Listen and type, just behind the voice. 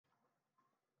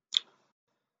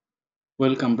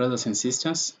Welcome, brothers and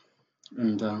sisters,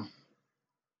 and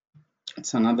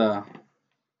it's another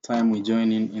time we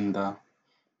join in the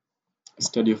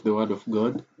study of the Word of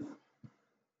God.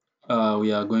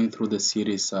 We are going through the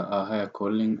series Our Higher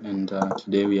Calling, and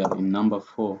today we are in number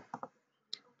 4,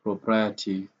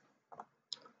 Propriety.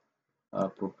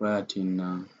 Propriety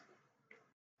in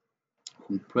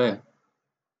prayer.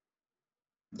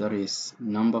 That is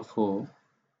number 4,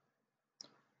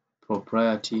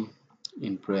 Propriety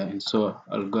in prayer. And so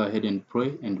I'll go ahead and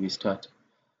pray, and we start.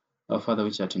 Our Father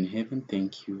which art in heaven,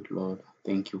 thank you, Lord.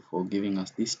 Thank you for giving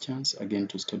us this chance again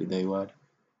to study thy word.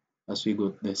 As we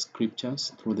go the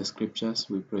scriptures, through the scriptures,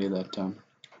 we pray that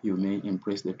you may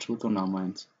impress the truth on our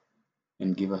minds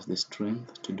and give us the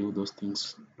strength to do those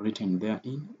things written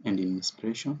therein and in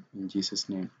inspiration. In Jesus'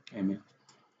 name, amen.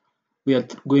 We are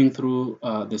going through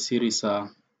the series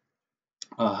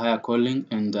Higher Calling,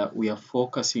 and we are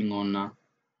focusing on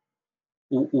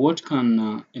what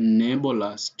can enable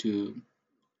us to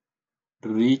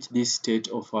reach this state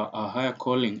of a higher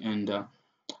calling. And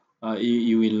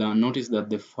you will notice that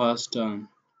the first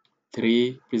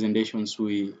 3 presentations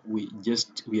we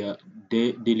are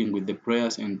dealing with the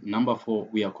prayers, and number 4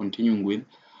 we are continuing with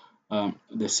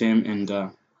the same.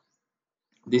 And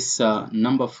this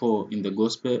number 4 in the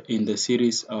gospel in the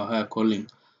series Our Higher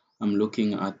Calling, I'm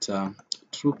looking at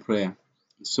true prayer.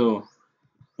 So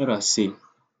let us see.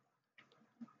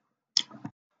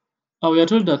 We are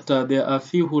told that there are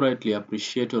few who rightly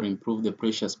appreciate or improve the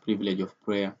precious privilege of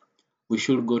prayer. We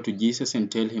should go to Jesus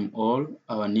and tell him all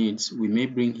our needs. We may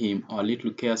bring him our little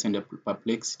cares and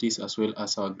perplexities, as well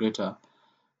as our greater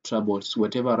troubles.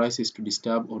 Whatever rises to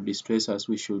disturb or distress us,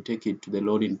 we should take it to the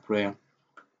Lord in prayer.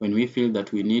 When we feel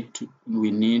that we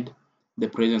need the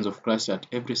presence of Christ at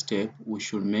every step, we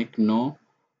should make no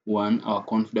one our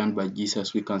confidant but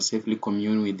Jesus. We can safely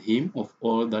commune with him of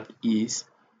all that is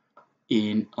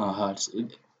in our hearts.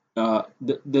 The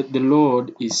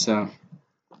Lord is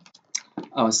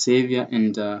our Savior,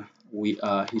 and we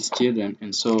are his children,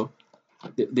 and so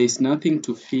there is nothing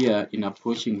to fear in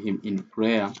approaching him in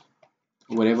prayer.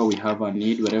 Wherever we have a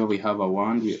need, wherever we have a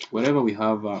want, wherever we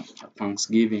have a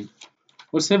thanksgiving,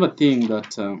 whatever thing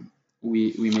that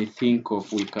we may think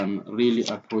of, we can really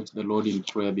approach the Lord in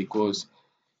prayer because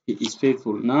he is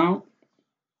faithful. Now,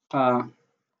 I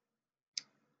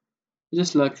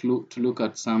just like to look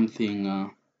at something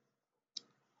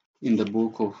in the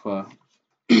book of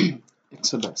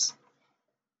Exodus.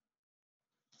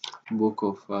 Book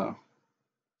of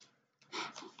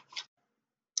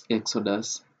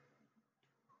Exodus,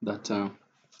 that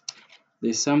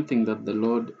there's something that the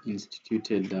Lord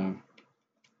instituted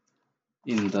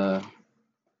in the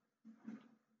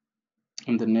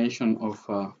nation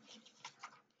of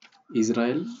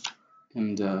Israel,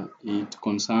 and it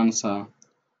concerns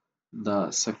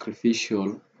the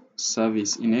sacrificial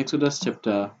service. In Exodus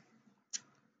chapter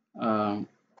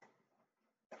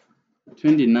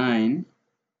 29,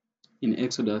 in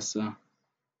Exodus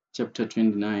chapter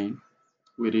 29,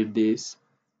 we read this,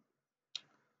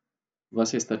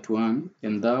 verses 31,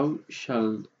 and thou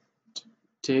shalt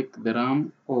take the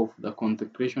ram of the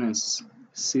consecration and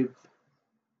seethe.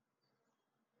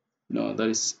 No, that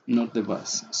is not the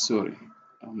verse. Sorry,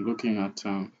 I'm looking at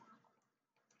the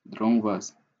wrong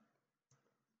verse.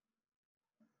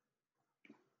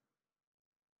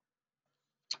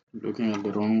 Looking at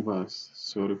the wrong verse.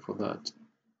 Sorry for that.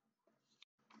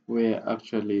 Where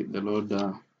actually the Lord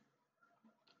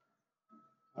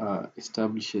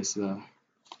establishes the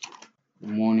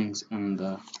mornings and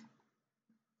the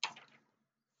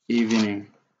evening.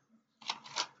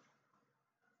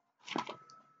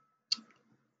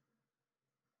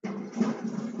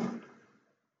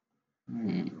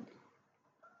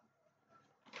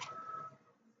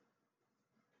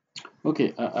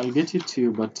 Okay, I'll get it to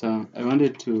you, but I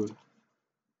wanted to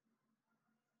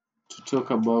talk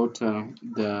about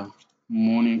the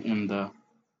morning and the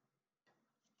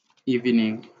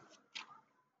evening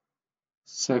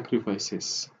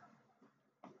sacrifices.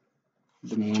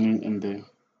 The morning and the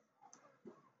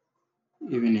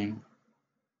evening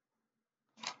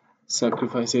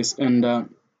sacrifices, and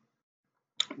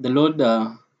the Lord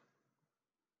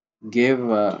gave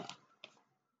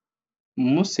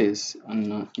Moses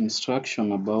an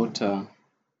instruction about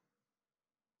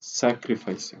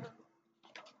sacrificing,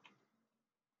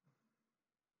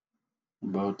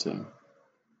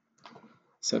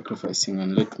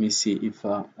 and let me see if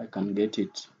I can get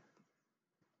it.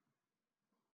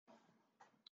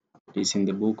 It is in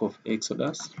the book of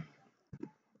Exodus.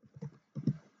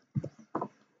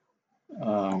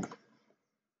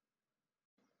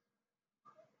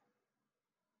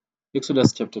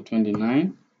 Exodus chapter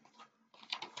 29.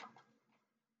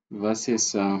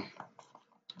 verses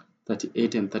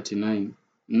 38 and 39.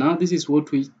 Now this is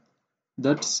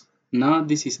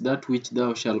that which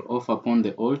thou shalt offer upon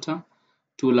the altar,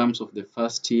 2 lambs of the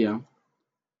first year,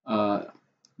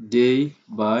 day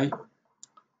by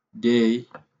day,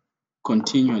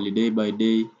 continually, day by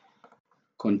day,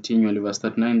 continually. Verse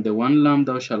 39, the one lamb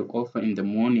thou shalt offer in the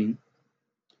morning,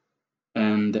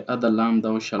 and the other lamb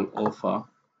thou shalt offer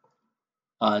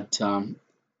at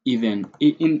even.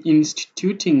 In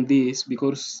instituting this,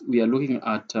 because we are looking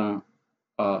at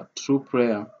true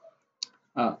prayer,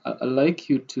 I'd like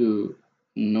you to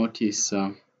notice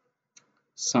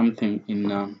something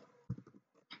in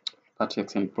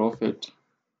Patriarchs and Prophet,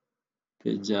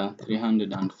 page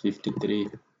 353,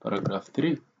 paragraph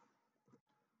 3.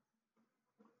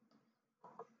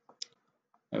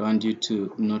 I want you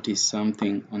to notice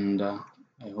something, and I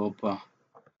hope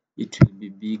it will be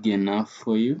big enough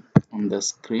for you on the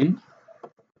screen.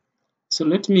 So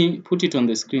let me put it on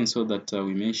the screen so that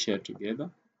we may share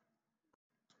together.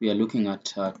 We are looking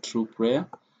at true prayer.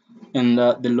 And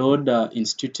the Lord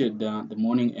instituted the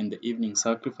morning and the evening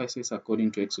sacrifices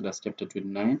according to Exodus chapter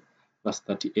 29, verse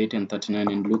 38 and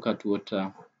 39. And look at what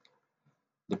the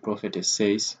prophet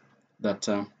says, that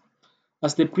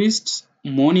as the priests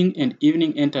morning and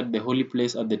evening entered the holy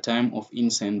place at the time of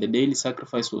incense, the daily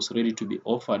sacrifice was ready to be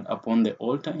offered upon the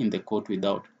altar in the court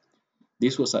without.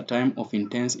 This was a time of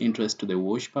intense interest to the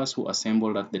worshippers who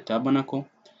assembled at the tabernacle.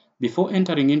 Before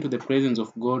entering into the presence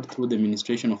of God through the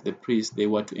ministration of the priest, they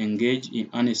were to engage in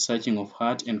earnest searching of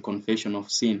heart and confession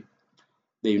of sin.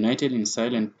 They united in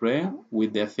silent prayer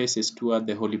with their faces toward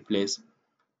the holy place.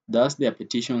 Thus their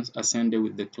petitions ascended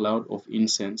with the cloud of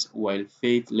incense, while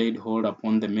faith laid hold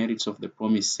upon the merits of the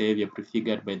promised Savior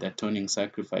prefigured by the atoning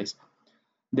sacrifice.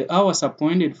 The hours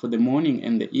appointed for the morning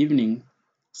and the evening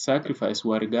sacrifice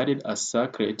were regarded as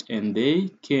sacred, and they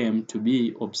came to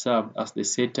be observed as the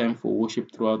set time for worship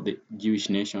throughout the Jewish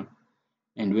nation.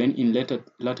 And when in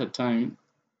latter time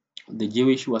the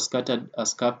Jewish were scattered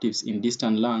as captives in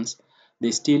distant lands,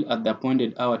 they still at the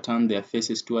appointed hour turned their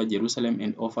faces toward Jerusalem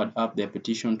and offered up their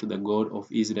petition to the God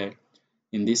of Israel.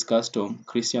 In this custom,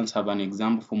 Christians have an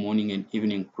example for morning and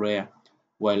evening prayer.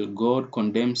 While God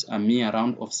condemns a mere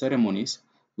round of ceremonies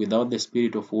without the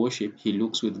spirit of worship, He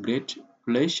looks with great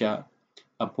pleasure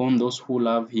upon those who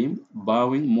love Him,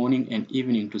 bowing morning and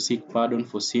evening to seek pardon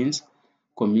for sins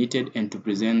committed and to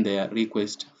present their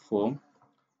request for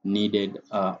needed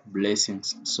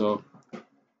blessings. So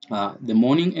the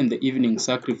morning and the evening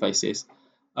sacrifices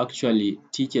actually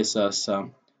teaches us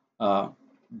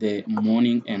the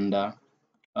morning and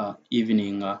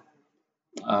evening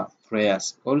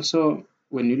prayers. Also,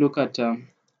 when you look at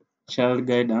child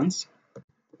guidance,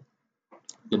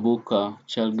 the book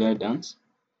Child Guidance,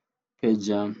 page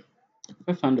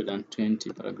 520,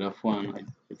 paragraph 1,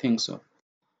 I think so.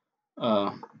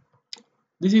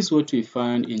 This is what we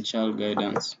find in child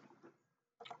guidance.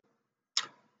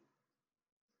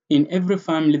 In every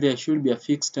family, there should be a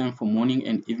fixed time for morning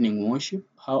and evening worship.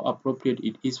 How appropriate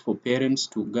it is for parents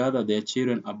to gather their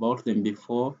children about them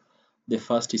before the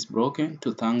fast is broken,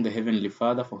 to thank the Heavenly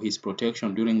Father for His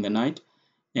protection during the night,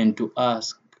 and to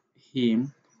ask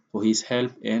Him for His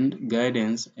help and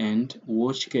guidance and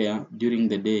watch care during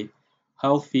the day.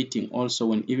 How fitting also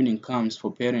when evening comes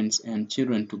for parents and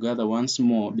children to gather once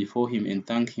more before Him and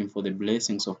thank Him for the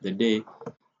blessings of the day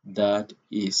that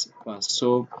is past.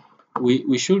 So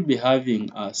we should be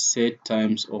having set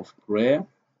times of prayer,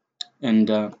 and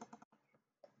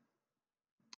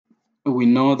we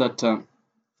know that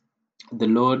the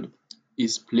Lord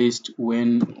is pleased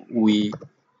when we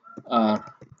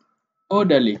are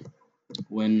orderly,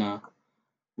 when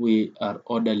we are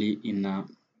orderly in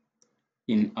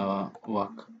our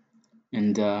work.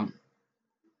 And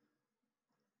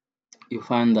you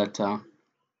find that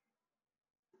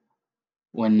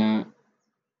when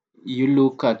you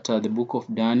look at the book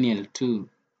of Daniel too,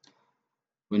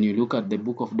 when you look at the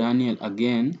book of Daniel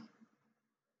again,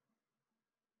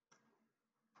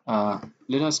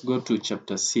 let us go to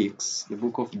chapter 6, the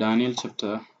book of Daniel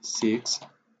chapter 6,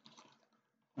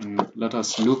 and let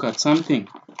us look at something.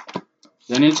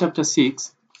 Daniel chapter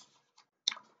 6,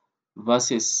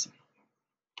 verses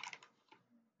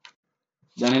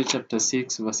Daniel chapter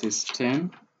 6, verses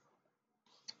 10.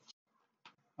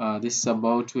 This is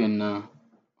about when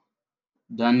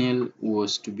Daniel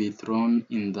was to be thrown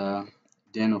in the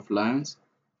den of lions.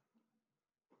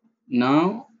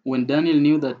 Now, when Daniel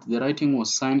knew that the writing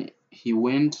was signed, he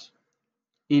went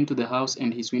into the house,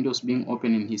 and his windows being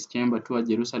open in his chamber toward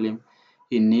Jerusalem,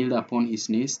 he kneeled upon his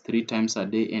knees 3 times a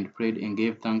day and prayed and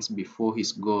gave thanks before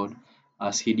his God.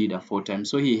 as he did aforetime.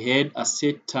 So he had a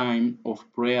set time of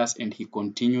prayers and he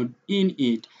continued in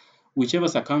it, whichever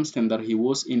circumstance that he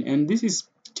was in. And this is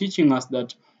teaching us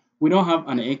that we don't have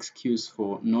an excuse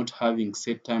for not having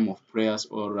set time of prayers,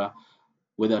 or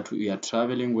whether we are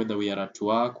traveling, whether we are at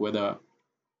work, whether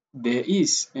there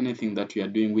is anything that we are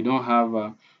doing. We don't have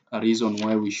a reason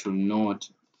why we should not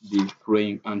be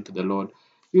praying unto the Lord.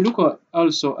 You look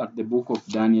also at the book of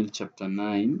Daniel chapter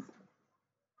 9.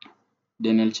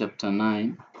 Daniel chapter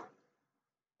 9.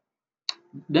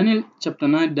 Daniel chapter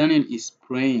 9, Daniel is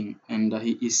praying and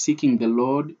he is seeking the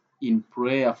Lord in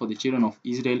prayer for the children of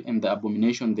Israel and the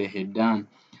abomination they had done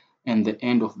and the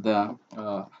end of the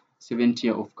 7th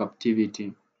year of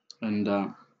captivity. And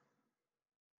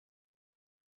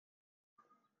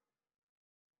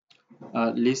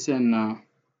listen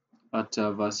at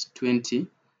verse 20,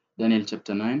 Daniel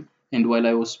chapter 9. And while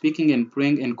I was speaking and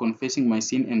praying and confessing my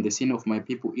sin and the sin of my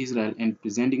people Israel, and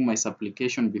presenting my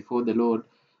supplication before the Lord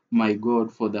my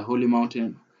God for the holy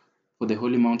mountain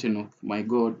of my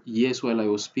God, yes, while I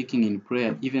was speaking in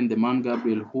prayer, even the man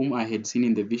Gabriel, whom I had seen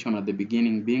in the vision at the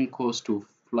beginning, being caused to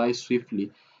fly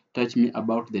swiftly, touched me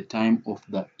about the time of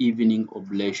the evening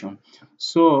oblation.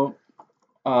 So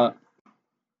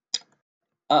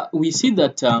we see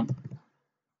that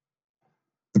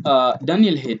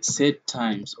Daniel had set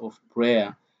times of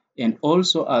prayer, and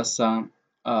also as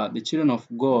the children of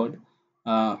God,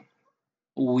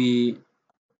 we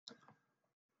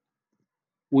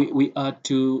are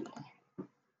to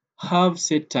have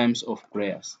set times of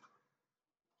prayers.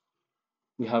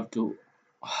 We have to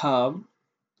have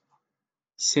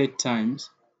set times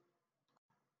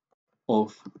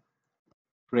of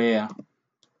prayer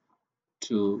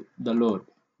to the Lord.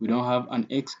 We don't have an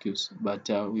excuse, but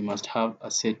we must have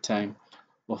a set time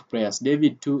of prayers.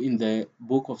 David too in the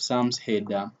book of Psalms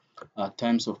had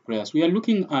times of prayers. We are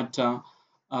looking at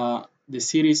the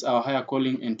series Our Higher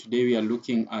Calling, and today we are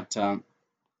looking at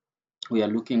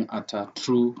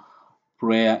true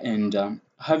prayer and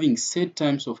having set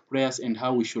times of prayers and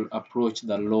how we should approach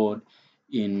the Lord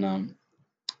in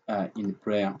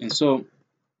prayer. And so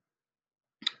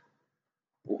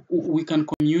we can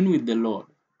commune with the Lord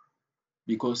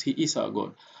because He is our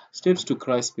God. Steps to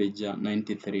Christ, page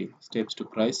 93. Steps to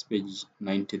Christ, page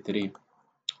 93.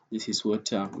 This is what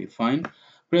we find.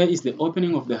 Prayer is the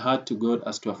opening of the heart to God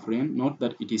as to a friend, not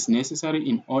that it is necessary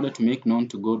in order to make known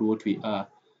to God what we are,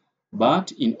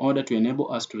 but in order to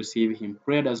enable us to receive Him.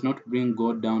 Prayer does not bring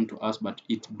God down to us, but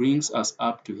it brings us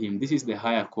up to Him. This is the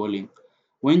higher calling.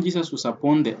 When Jesus was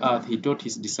upon the earth, He taught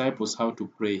His disciples how to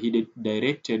pray. He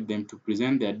directed them to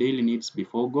present their daily needs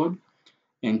before God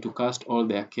and to cast all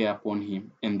their care upon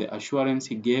Him. And the assurance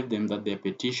He gave them that their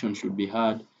petition should be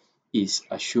heard is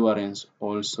assurance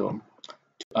also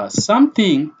to us.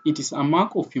 Something, it is a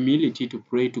mark of humility to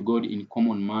pray to God in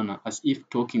common manner, as if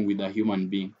talking with a human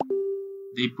being.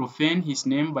 They profane His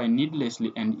name by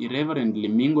needlessly and irreverently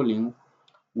mingling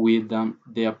with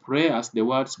their prayers the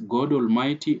words God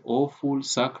Almighty, awful,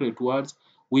 sacred words,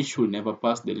 which should never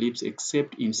pass the lips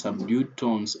except in subdued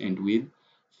tones and with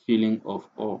feeling of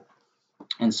awe.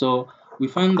 And so we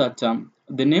find that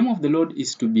the name of the Lord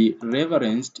is to be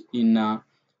reverenced in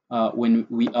when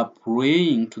we are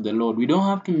praying to the Lord. We don't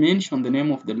have to mention the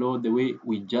name of the Lord the way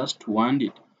we just want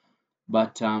it,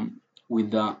 but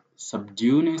with the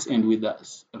subdueness and with the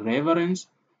reverence.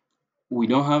 We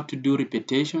don't have to do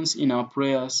repetitions in our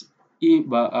prayers.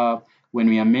 But when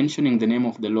we are mentioning the name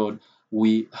of the Lord,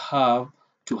 we have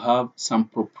to have some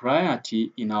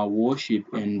propriety in our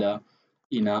worship and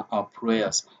in our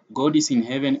prayers. God is in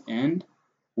heaven and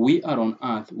we are on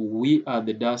earth. We are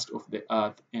the dust of the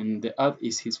earth, and the earth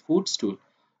is His footstool,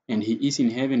 and He is in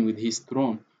heaven with His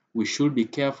throne. We should be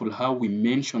careful how we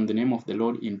mention the name of the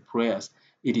Lord in prayers.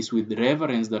 It is with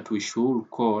reverence that we should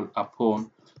call upon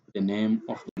the name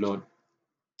of the Lord.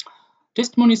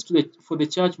 Testimonies for the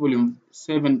Church, volume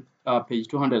 7, page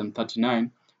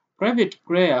 239. Private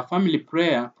prayer, family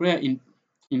prayer, prayer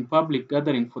in public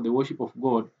gathering for the worship of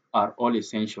God are all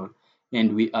essential.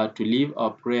 And we are to live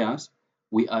our prayers.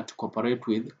 We are to cooperate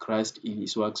with Christ in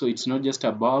His work. So it's not just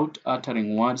about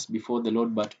uttering words before the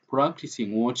Lord, but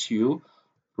practicing what you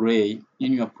pray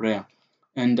in your prayer.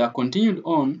 And continued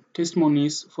on,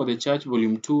 Testimonies for the Church,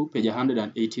 volume 2, page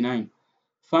 189.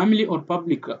 Family or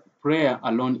public prayer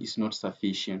alone is not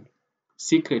sufficient.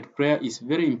 Secret prayer is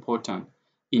very important.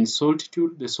 In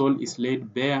solitude, the soul is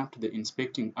laid bare to the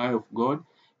inspecting eye of God,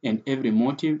 and every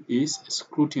motive is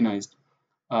scrutinized.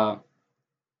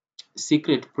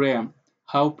 Secret prayer,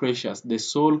 how precious, the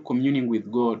soul communing with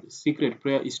God. Secret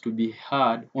prayer is to be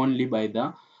heard only by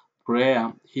the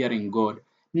prayer hearing God.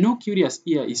 No curious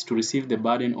ear is to receive the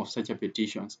burden of such a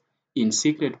petitions. In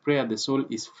secret prayer, the soul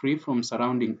is free from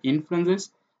surrounding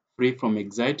influences, free from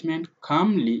excitement.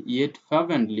 Calmly yet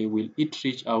fervently will it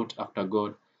reach out after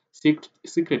God.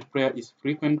 Secret prayer is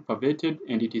frequent, perverted,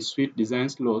 and it is sweet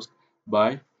designs lost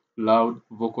by loud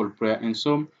vocal prayer. And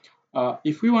so,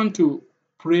 if we want to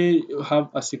pray, have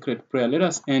a secret prayer, let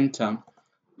us enter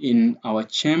in our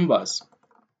chambers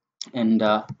and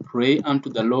pray unto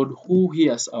the Lord who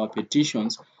hears our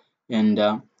petitions, and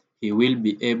He will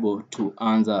be able to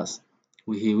answer us.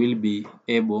 He will be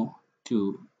able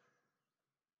to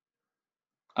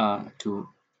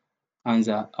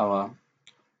answer our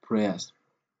prayers.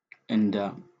 And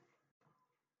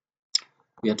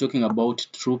we are talking about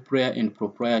true prayer and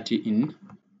propriety in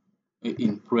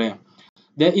prayer.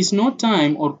 There is no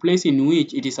time or place in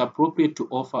which it is appropriate to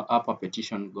offer up a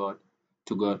petition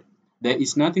to God. There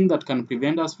is nothing that can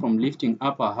prevent us from lifting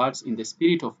up our hearts in the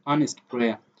spirit of earnest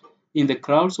prayer. In the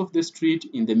crowds of the street,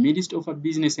 in the midst of a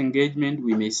business engagement,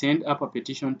 we may send up a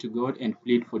petition to God and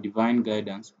plead for divine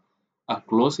guidance. A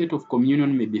closet of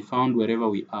communion may be found wherever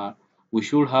we are. We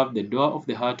should have the door of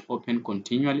the heart open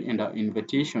continually and our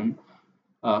invitation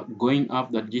going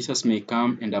up that Jesus may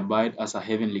come and abide as a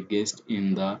heavenly guest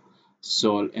in the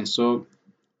soul. And so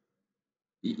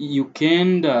you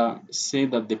can say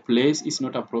that the place is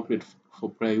not appropriate for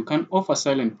prayer. You can offer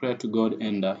silent prayer to God,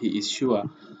 and He is sure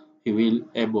He will be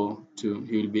able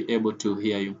to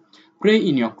hear you. Pray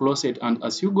in your closet, and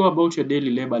as you go about your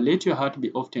daily labor, let your heart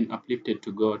be often uplifted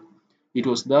to God. It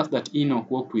was thus that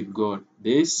Enoch walked with God.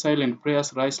 These silent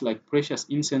prayers rise like precious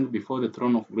incense before the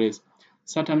throne of grace.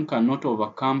 Satan cannot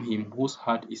overcome him whose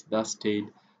heart is thus stayed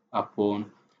upon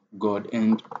God.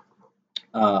 And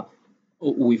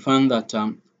we found that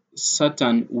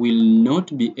Satan will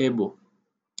not be able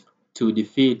to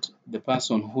defeat the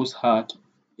person whose heart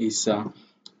is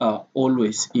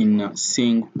always in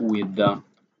sync with the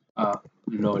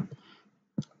Lord.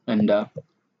 And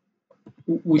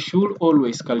we should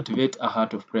always cultivate a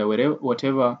heart of prayer.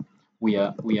 Whatever we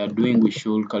are doing, we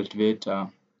should cultivate a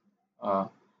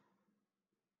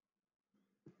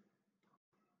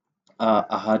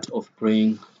heart of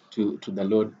praying to the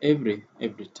Lord every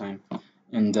time.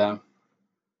 And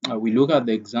we look at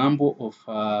the example of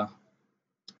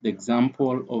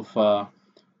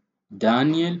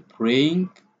Daniel praying,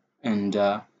 and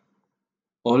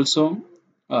also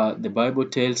the Bible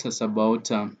tells us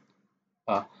about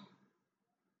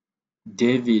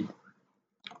David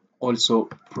also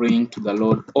praying to the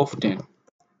Lord often.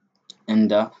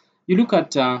 And you look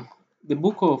at the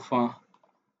book of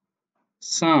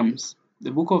Psalms,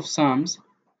 the book of Psalms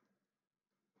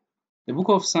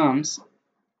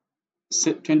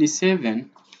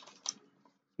 27.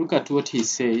 Look at what he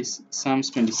says, Psalms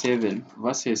 27,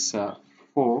 verses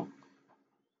 4.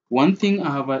 One thing I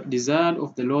have desired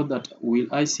of the Lord, that will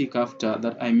I seek after,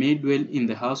 that I may dwell in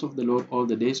the house of the Lord all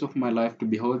the days of my life, to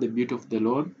behold the beauty of the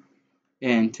Lord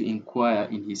and to inquire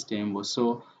in his temple.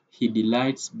 So he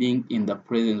delights being in the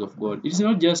presence of God. It's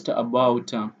not just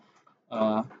about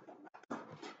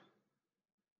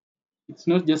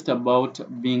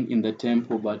being in the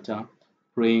temple, but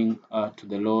praying to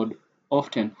the Lord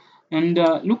often. And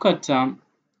look at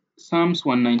Psalms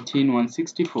 119,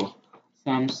 164.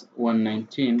 Psalms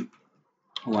 119,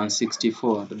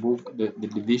 164. The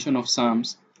division of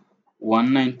Psalms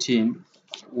 119,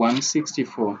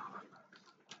 164.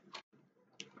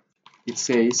 It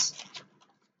says,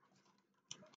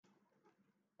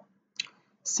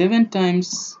 seven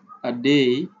times a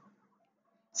day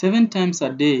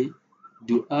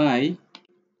do I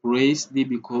praise thee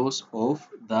because of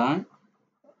thy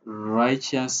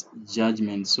righteous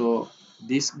judgment. So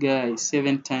this guy,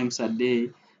 7 times a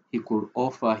day, he could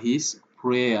offer his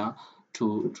prayer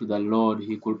to the Lord.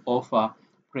 He could offer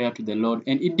prayer to the Lord,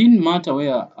 and it didn't matter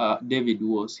where David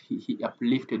was. He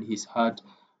uplifted his heart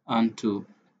unto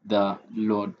the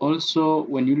Lord. Also,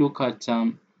 when you look at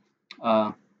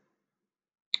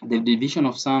the division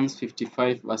of Psalms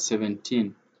 55 verse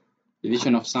 17,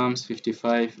 division of Psalms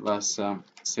 55 verse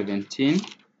 17.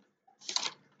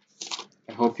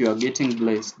 I hope you are getting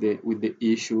blessed with the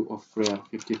issue of prayer.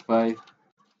 55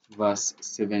 verse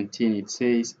 17, it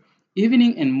says,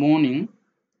 evening and morning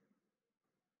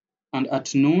and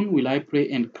at noon will I pray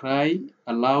and cry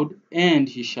aloud, and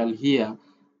he shall hear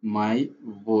my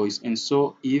voice. And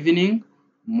so evening,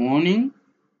 morning,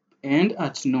 and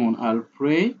at noon I'll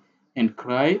pray and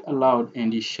cry aloud,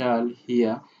 and he shall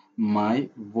hear my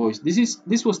voice.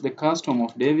 This was the custom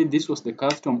of David. This was the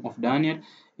custom of Daniel,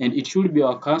 and it should be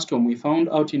our custom. We found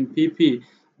out in PP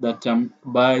that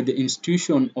by the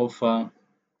institution of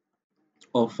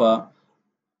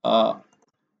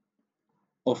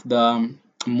the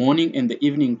morning and the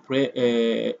evening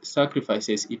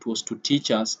sacrifices, it was to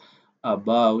teach us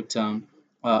about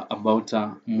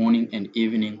morning and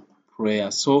evening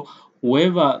prayer. So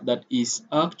whoever that is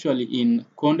actually in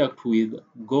contact with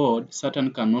God,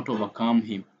 Satan cannot overcome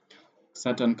him.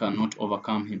 Satan cannot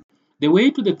overcome him. The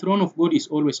way to the throne of God is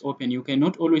always open. You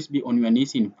cannot always be on your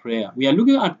knees in prayer. We are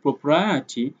looking at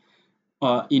propriety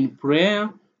in prayer,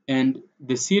 and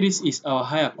the series is our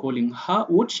higher calling.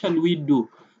 What shall we do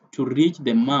to reach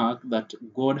the mark that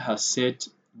God has set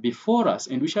before us?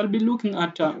 And we shall be looking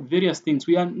at various things.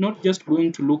 We are not just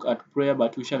going to look at prayer,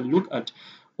 but we shall look at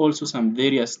also some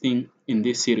various things in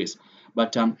this series.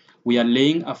 But we are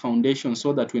laying a foundation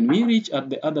so that when we reach at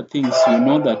the other things, you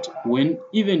know that when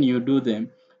even you do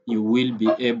them, you will be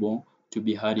able to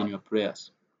be heard in your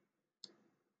prayers.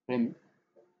 Amen.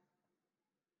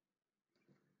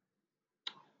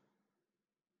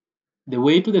 The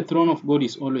way to the throne of God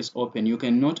is always open. You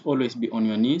cannot always be on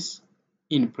your knees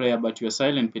in prayer, but your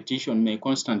silent petition may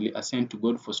constantly ascend to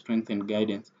God for strength and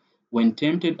guidance. When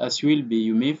tempted as you will be,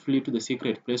 you may flee to the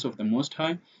secret place of the Most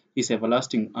High. His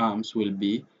everlasting arms will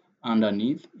be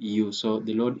underneath you. So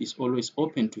the Lord is always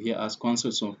open to hear us.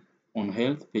 Counsels on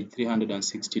Health, page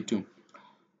 362.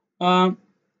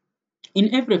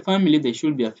 In every family, there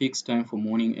should be a fixed time for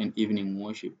morning and evening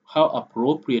worship. How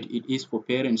appropriate it is for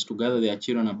parents to gather their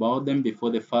children about them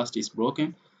before the fast is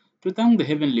broken, to thank the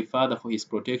Heavenly Father for His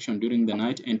protection during the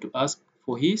night, and to ask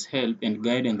for His help and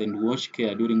guidance and watch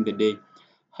care during the day.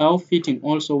 How fitting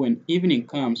also when evening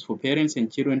comes for parents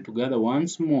and children to gather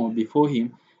once more before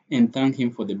Him and thank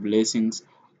Him for the blessings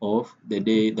of the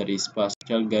day that is past.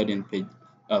 Child Guidance, page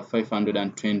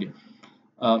 520.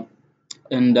 Uh,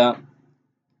 and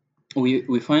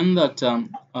we find that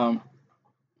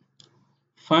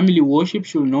family worship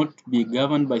should not be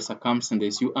governed by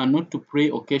circumstances. You are not to pray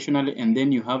occasionally and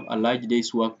then you have a large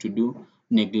day's work to do,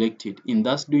 neglect it. In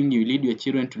thus doing, you lead your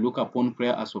children to look upon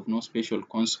prayer as of no special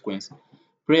consequence.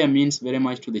 Prayer means very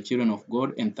much to the children of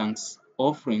God, and thanks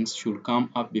offerings should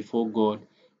come up before God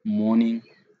morning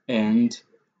and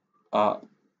uh,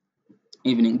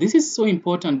 evening. This is so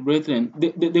important, brethren.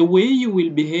 The way you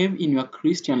will behave in your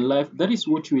Christian life, that is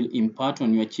what you will impart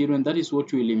on your children. That is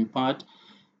what you will impart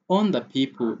on the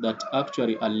people that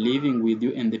actually are living with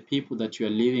you and the people that you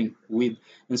are living with.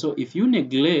 And so if you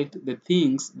neglect the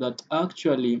things that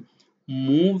actually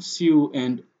moves you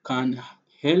and can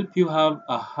help you have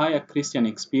a higher Christian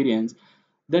experience,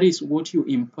 that is what you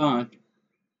impart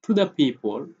to the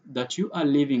people that you are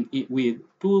living with,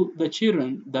 to the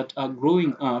children that are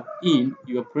growing up in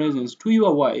your presence, to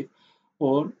your wife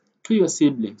or to your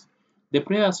siblings. The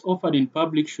prayers offered in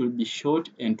public should be short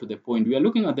and to the point. We are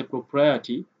looking at the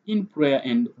propriety in prayer,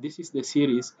 and this is the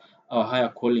series, Our Higher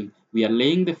Calling. We are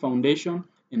laying the foundation,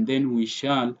 and then we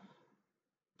shall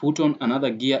put on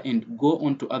another gear and go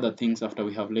on to other things after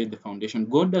we have laid the foundation.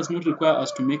 God does not require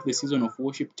us to make the season of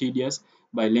worship tedious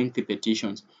by lengthy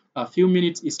petitions. A few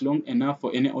minutes is long enough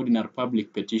for any ordinary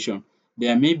public petition.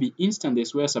 There may be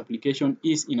instances where supplication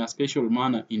is in a special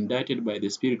manner indited by the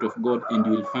Spirit of God, and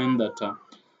you will find that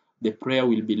the prayer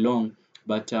will be long,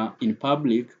 but in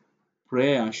public,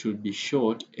 prayer should be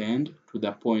short and to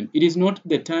the point. It is not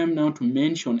the time now to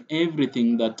mention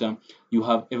everything that you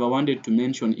have ever wanted to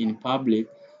mention in public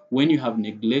when you have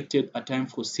neglected a time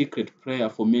for secret prayer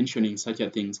for mentioning such a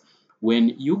things. When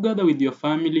you gather with your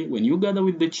family, when you gather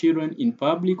with the children in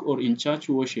public or in church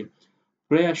worship,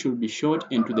 prayer should be short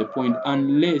and to the point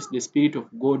unless the Spirit of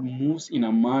God moves in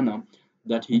a manner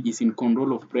that He is in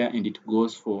control of prayer and it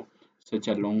goes for such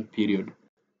a long period.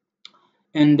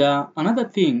 And another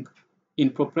thing in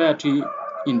propriety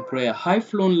in prayer,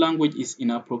 high-flown language is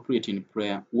inappropriate in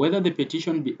prayer, whether the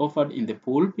petition be offered in the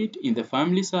pulpit, in the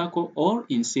family circle, or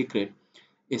in secret.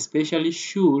 Especially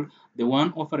should the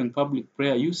one offering public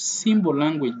prayer use simple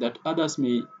language that others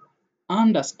may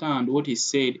understand what is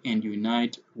said and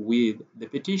unite with the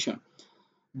petition.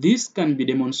 This can be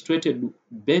demonstrated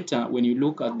better when you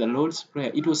look at the Lord's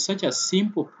Prayer. It was such a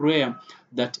simple prayer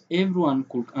that everyone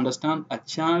could understand, a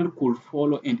child could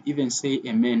follow and even say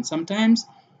amen. Sometimes,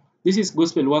 this is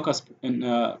Gospel Workers in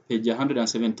page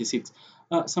 176.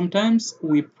 Sometimes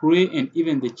we pray and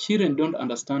even the children don't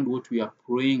understand what we are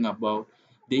praying about.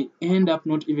 They end up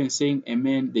not even saying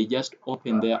amen. They just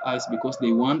open their eyes because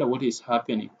they wonder what is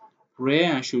happening.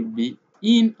 Prayer should be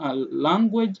in a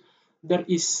language that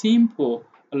is simple,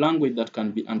 a language that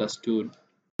can be understood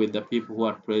with the people who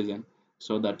are present,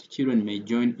 so that children may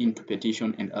join into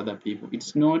petition and other people.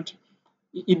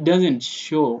 It doesn't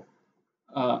show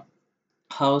uh,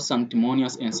 how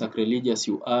sanctimonious and sacrilegious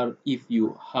you are if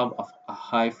you have a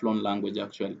high flown language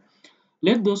actually.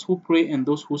 Let those who pray and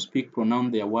those who speak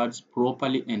pronounce their words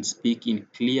properly and speak in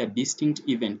clear, distinct,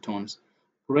 even tones.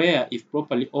 Prayer, if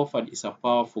properly offered, is a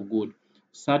powerful good.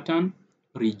 Satan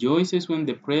rejoices when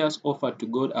the prayers offered to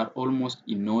God are almost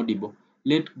inaudible.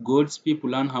 Let God's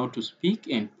people learn how to speak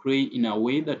and pray in a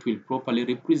way that will properly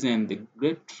represent the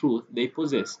great truth they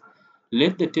possess.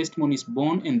 Let the testimonies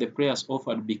born and the prayers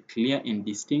offered be clear and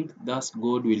distinct, thus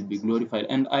God will be glorified.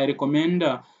 And I recommend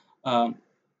uh, uh,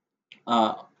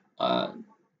 uh,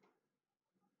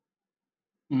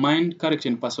 mind, character,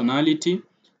 and personality.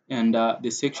 And there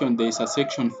is a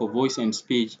section for voice and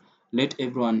speech. Let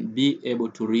everyone be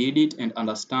able to read it and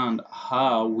understand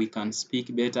how we can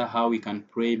speak better, how we can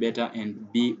pray better,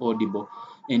 and be audible.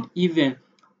 And even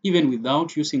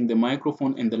without using the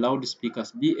microphone and the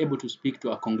loudspeakers, be able to speak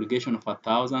to a congregation of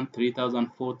 1,000,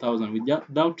 3,000, 4,000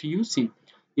 without using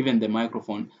even the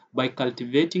microphone. By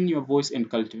cultivating your voice and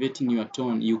cultivating your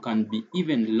tone, you can be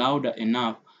even louder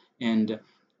enough, and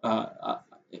uh, uh,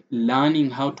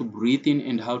 learning how to breathe in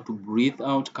and how to breathe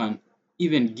out can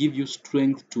even give you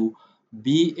strength to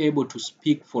be able to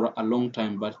speak for a long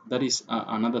time, but that is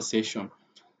another session.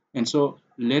 And so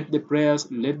let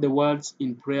the words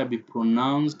in prayer be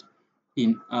pronounced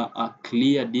in a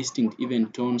clear, distinct,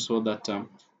 even tone, so that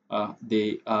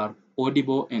they are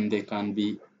audible and they can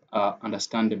be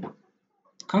understandable.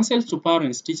 Counsels to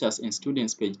parents, teachers, and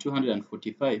students, page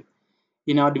 245.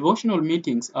 In our devotional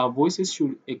meetings, our voices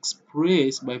should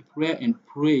express by prayer and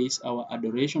praise our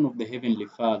adoration of the Heavenly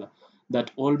Father,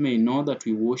 that all may know that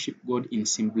we worship God in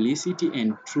simplicity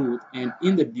and truth and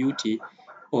in the beauty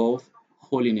of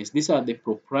holiness. These are the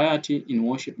propriety in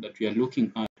worship that we are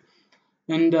looking at.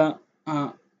 And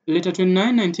letter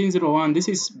 29, 1901, this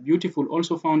is beautiful,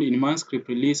 also found in manuscript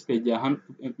release, page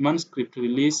manuscript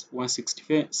release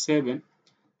 167,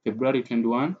 February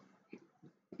 21,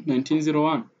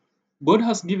 1901. God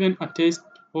has given a taste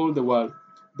all the world.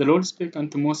 The Lord spake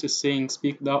unto Moses, saying,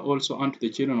 Speak thou also unto the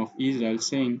children of Israel,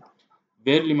 saying,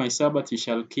 Verily my Sabbath ye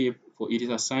shall keep, for it is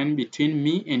a sign between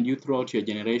me and you throughout your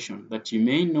generation, that ye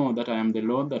may know that I am the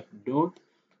Lord that doth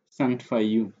sanctify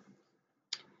you.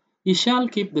 Ye shall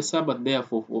keep the Sabbath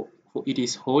therefore, for it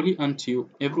is holy unto you.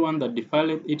 Everyone that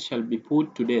defileth it shall be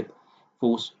put to death.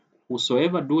 For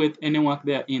whosoever doeth any work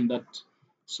therein, that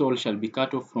soul shall be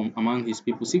cut off from among his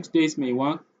people. 6 days may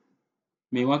work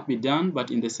be done, but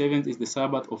in the seventh is the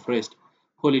Sabbath of rest,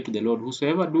 holy to the Lord.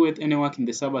 Whosoever doeth any work in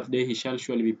the Sabbath day, he shall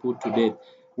surely be put to death.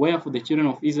 Wherefore the children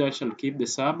of Israel shall keep the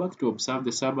Sabbath, to observe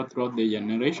the Sabbath throughout their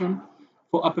generation,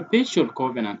 for a perpetual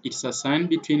covenant. It is a sign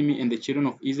between me and the children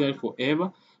of Israel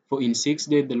forever. For in 6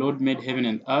 days the Lord made heaven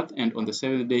and earth, and on the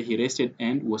seventh day he rested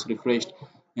and was refreshed.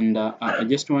 And I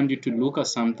just want you to look at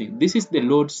something. This is the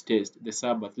Lord's test, the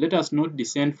Sabbath. Let us not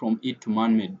descend from it to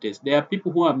man-made test. There are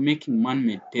people who are making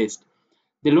man-made test.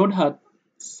 The Lord had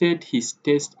set his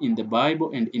test in the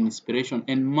Bible and in inspiration,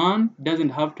 and man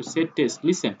doesn't have to set tests.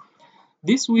 Listen,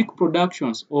 these weak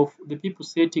productions of the people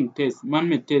setting tests,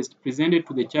 man-made tests, presented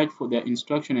to the church for their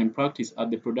instruction and practice, are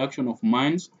the production of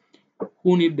minds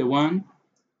who need the one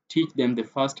teach them the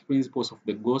first principles of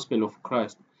the gospel of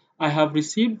Christ. I have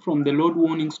received from the Lord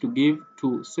warnings to give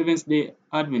to Seventh-day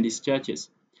Adventist churches.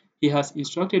 He has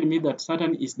instructed me that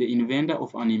Satan is the inventor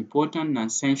of unimportant,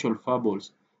 nonsensical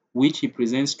fables, which he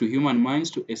presents to human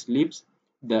minds to eclipse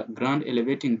the grand,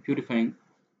 elevating, purifying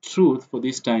truth for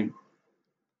this time.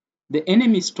 The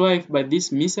enemy strives by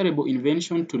this miserable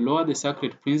invention to lower the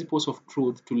sacred principles of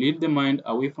truth, to lead the mind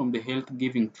away from the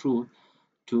health-giving truth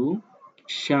to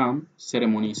sham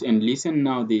ceremonies. And listen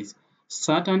now this.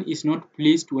 Satan is not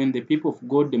pleased when the people of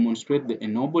God demonstrate the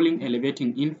ennobling,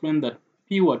 elevating influence that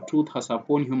pure truth has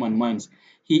upon human minds.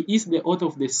 He is the author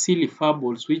of the silly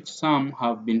fables which some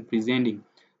have been presenting.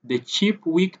 The cheap,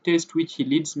 weak test which he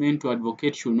leads men to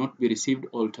advocate should not be received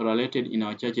or tolerated in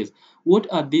our churches.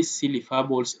 What are these silly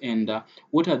fables, and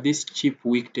what are these cheap,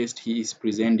 weak tests he is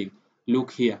presenting?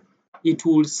 Look here. It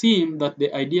would seem that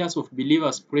the ideas of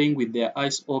believers praying with their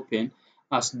eyes open,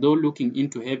 as though looking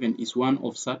into heaven, is one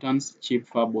of Satan's cheap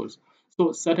fables.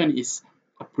 So Satan is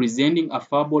presenting a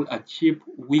fable, a cheap,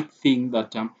 weak thing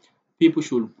that people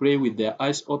should pray with their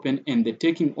eyes open, and the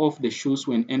taking off the shoes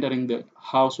when entering the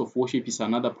house of worship is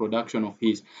another production of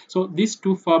his. So these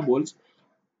two fables,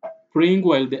 praying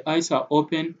while the eyes are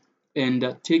open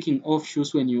and taking off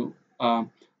shoes when you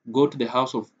go to the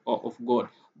house of God,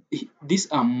 these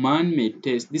are man-made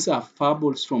tests. These are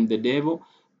fables from the devil.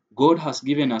 God has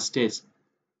given us tests.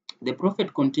 The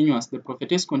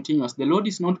prophetess continues, the Lord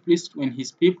is not pleased when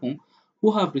his people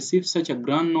who have received such a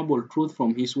grand noble truth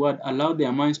from his word allow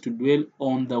their minds to dwell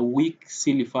on the weak,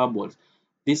 silly fables.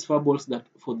 These fables that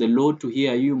for the Lord to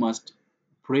hear you must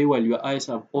pray while your eyes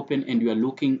are open and you are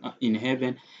looking in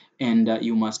heaven, and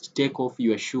you must take off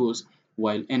your shoes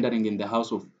while entering in the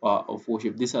house of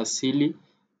worship. These are silly,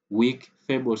 weak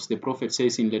fables, the prophet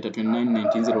says in letter 29,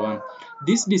 1901.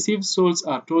 These deceived souls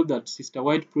are told that Sister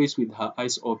White prays with her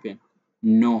eyes open.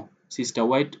 No, Sister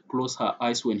White closes her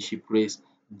eyes when she prays,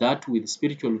 that with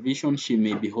spiritual vision she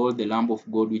may behold the Lamb of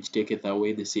God which taketh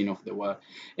away the sin of the world.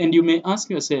 And you may ask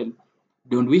yourself,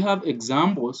 don't we have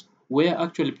examples where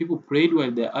actually people prayed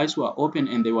while their eyes were open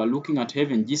and they were looking at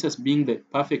heaven, Jesus being the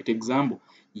perfect example?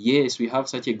 Yes, we have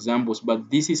such examples, but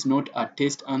this is not a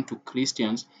test unto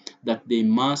Christians that they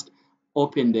must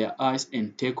open their eyes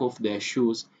and take off their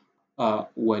shoes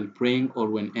while praying or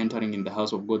when entering in the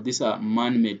house of God. These are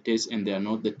man-made tests and they are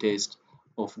not the test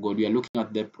of God. We are looking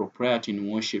at the propriety in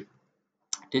worship.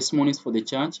 Testimonies for the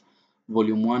Church,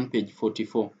 Volume 1, page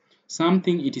 44. Some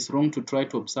think it is wrong to try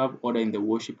to observe order in the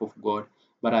worship of God,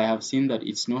 but I have seen that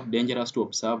it's not dangerous to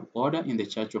observe order in the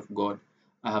Church of God.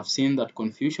 I have seen that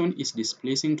confusion is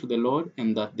displeasing to the Lord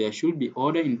and that there should be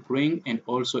order in praying and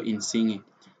also in singing.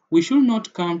 We should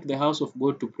not come to the house of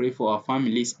God to pray for our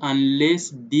families unless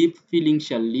deep feeling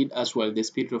shall lead us while the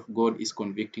Spirit of God is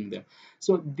convicting them.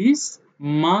 So this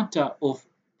matter of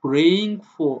praying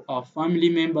for our family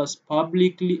members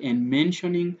publicly and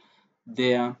mentioning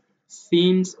their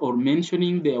sins or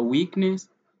mentioning their weakness,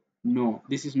 no,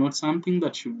 this is not something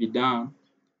that should be done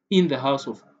in the house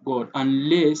of God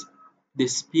unless the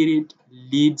Spirit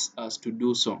leads us to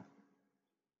do so,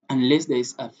 unless there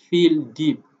is a feel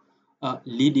deep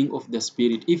leading of the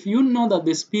Spirit. If you know that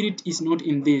the Spirit is not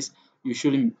in this, you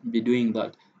shouldn't be doing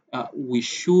that. We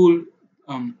should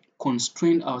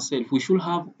constrain ourselves. We should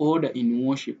have order in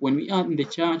worship. When we are in the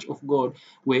church of God,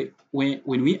 when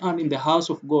we are in the house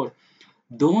of God,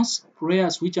 those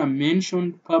prayers which are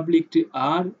mentioned publicly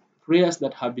are prayers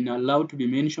that have been allowed to be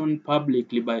mentioned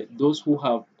publicly by those who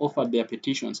have offered their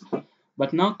petitions.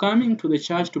 But now coming to the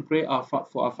church to pray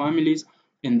for our families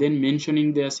and then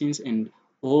mentioning their sins and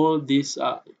all these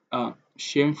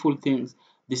shameful things,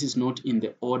 this is not in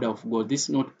the order of God. This is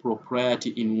not propriety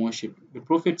in worship. The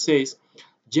prophet says,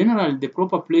 generally, the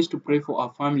proper place to pray for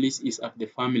our families is at the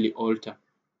family altar.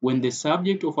 When the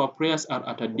subject of our prayers are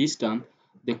at a distance,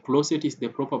 the closet is the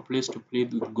proper place to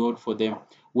plead with God for them.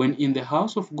 When in the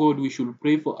house of God, we should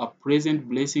pray for a present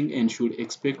blessing and should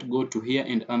expect God to hear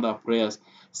and answer our prayers.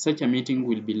 Such a meeting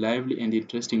will be lively and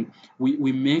interesting.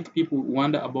 We make people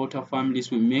wonder about our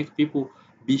families. We make people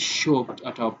be shocked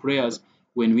at our prayers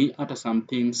when we utter some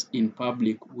things in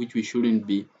public which we shouldn't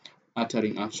be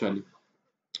uttering actually.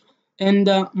 And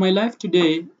my life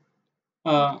today,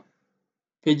 uh,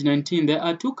 page 19, there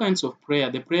are two kinds of prayer,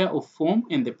 the prayer of form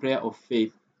and the prayer of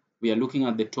faith. We are looking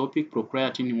at the topic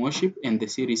propriety in worship, and the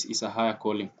series is a higher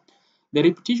calling. The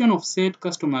repetition of said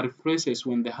customary phrases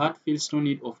when the heart feels no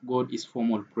need of God is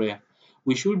formal prayer.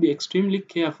 We should be extremely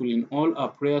careful in all our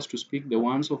prayers to speak the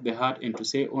ones of the heart and to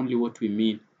say only what we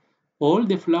mean. All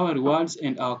the flowery words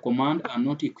and our command are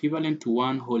not equivalent to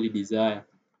one holy desire.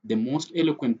 The most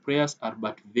eloquent prayers are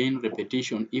but vain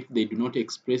repetition if they do not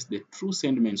express the true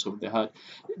sentiments of the heart.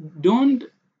 Don't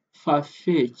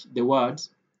far-fetch the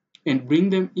words and bring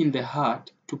them in the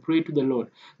heart to pray to the Lord.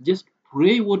 Just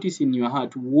pray what is in your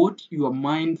heart, what your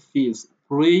mind feels.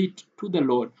 Pray to the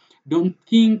Lord. Don't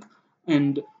think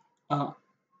and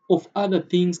of other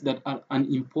things that are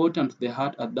unimportant to the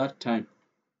heart at that time.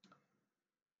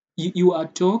 You are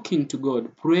talking to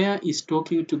God. Prayer is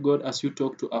talking to God as you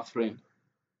talk to a friend.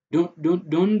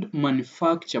 Don't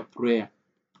manufacture prayer.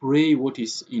 Pray what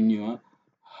is in your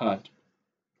heart.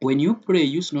 When you pray,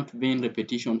 use not vain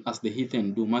repetition as the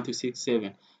heathen do. Matthew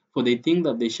 6:7. For they think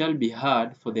that they shall be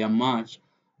heard for their much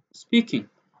speaking.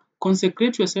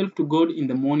 Consecrate yourself to God in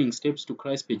the morning. Steps to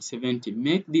Christ, page 70.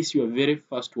 Make this your very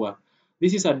first work.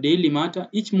 This is a daily matter.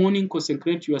 Each morning,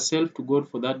 consecrate yourself to God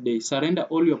for that day. Surrender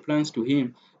all your plans to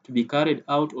Him to be carried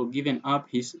out or given up.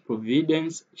 His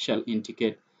providence shall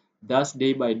indicate. Thus,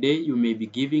 day by day, you may be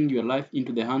giving your life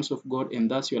into the hands of God, and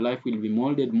thus your life will be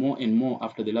molded more and more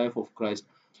after the life of Christ.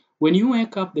 When you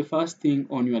wake up, the first thing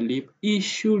on your lip, it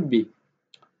should be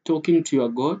talking to your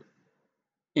God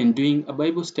and doing a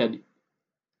Bible study.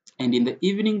 And in the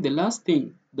evening, the last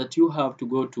thing that you have to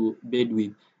go to bed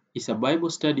with is a Bible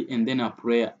study and then a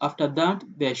prayer. After that,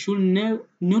 there should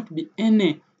not be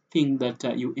anything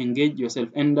that you engage yourself.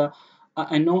 And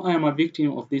I know I am a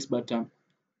victim of this, but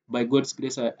by God's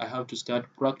grace, I have to start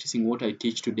practicing what I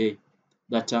teach today.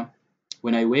 That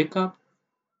when I wake up,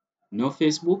 no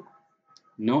Facebook,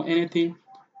 no anything,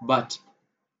 but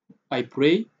I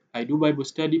pray, I do Bible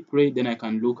study, pray, then I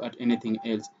can look at anything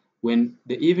else. When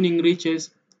the evening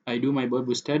reaches, I do my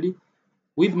Bible study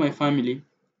with my family,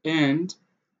 and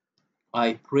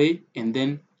I pray, and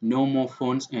then no more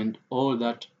phones and all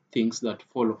that things that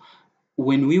follow.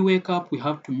 When we wake up, we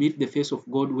have to meet the face of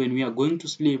God. When we are going to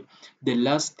sleep, the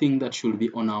last thing that should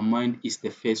be on our mind is the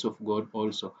face of God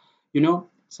also.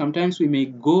 Sometimes we may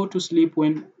go to sleep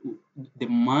when the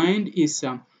mind is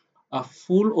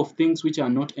full of things which are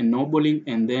not ennobling,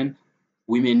 and then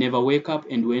we may never wake up.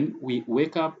 And when we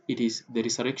wake up, it is the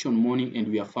resurrection morning, and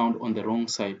we are found on the wrong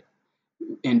side.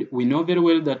 And we know very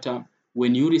well that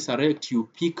when you resurrect, you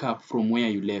pick up from where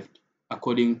you left,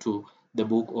 according to the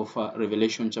book of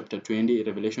Revelation chapter 20,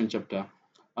 Revelation chapter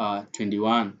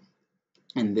 21,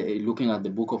 and looking at the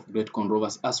book of great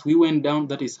controversy. As we went down,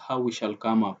 that is how we shall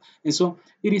come up. And so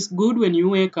it is good when you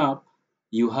wake up,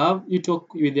 you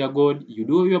talk with your God, you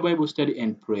do your Bible study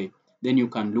and pray. Then you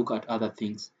can look at other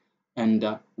things.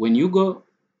 And when you go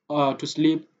to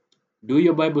sleep, do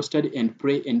your Bible study and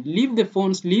pray, and leave the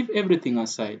phones, leave everything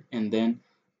aside, and then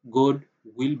God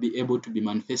will be able to be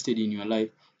manifested in your life.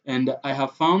 And I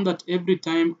have found that every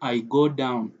time I go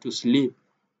down to sleep,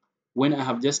 when I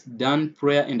have just done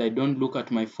prayer and I don't look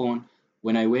at my phone,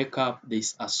 when I wake up,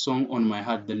 there's a song on my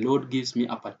heart. The Lord gives me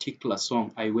a particular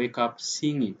song. I wake up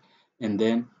singing, and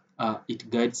then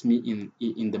it guides me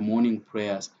in the morning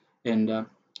prayers. And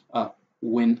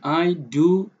when I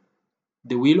do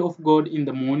the will of God in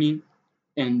the morning,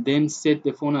 and then set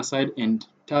the phone aside and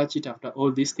touch it after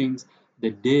all these things, the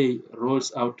day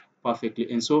rolls out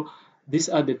perfectly. And so these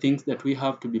are the things that we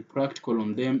have to be practical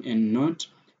on them, and not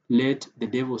let the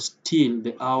devil steal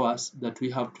the hours that we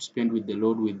have to spend with the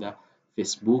Lord, with the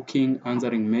Facebooking,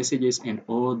 answering messages, and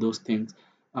all those things.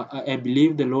 I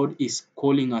believe the Lord is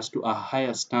calling us to a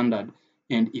higher standard,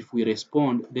 and if we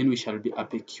respond, then we shall be a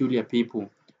peculiar people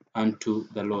unto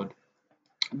the Lord.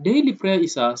 Daily prayer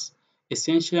is as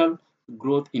essential to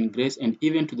growth in grace and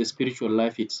even to the spiritual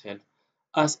life itself.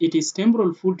 As it is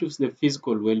temporal food to the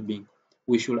physical well-being,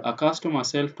 we should accustom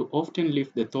ourselves to often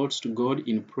lift the thoughts to God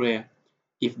in prayer.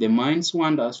 If the mind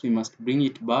wanders, we must bring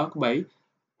it back by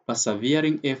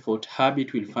persevering effort.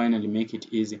 Habit will finally make it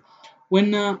easy.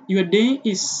 When your day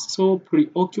is so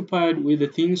preoccupied with the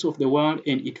things of the world,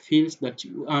 and it feels that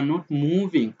you are not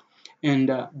moving, and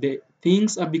the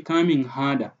things are becoming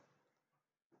harder,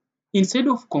 instead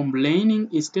of complaining,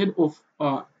 instead of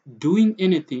doing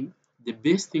anything, the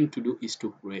best thing to do is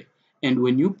to pray. And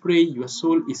when you pray, your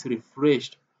soul is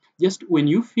refreshed. Just when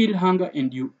you feel hunger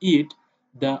and you eat,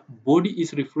 the body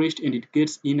is refreshed and it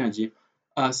gets energy.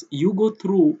 As you go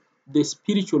through the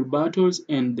spiritual battles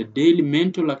and the daily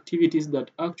mental activities that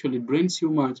actually drains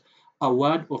you much, a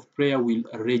word of prayer will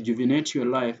rejuvenate your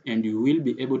life, and you will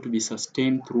be able to be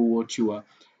sustained through what you are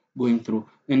going through.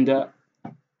 And uh,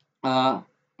 I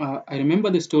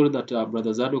remember the story that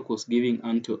Brother Zadok was giving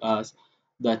unto us,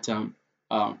 that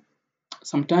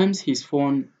sometimes his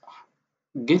phone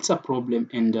gets a problem,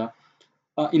 and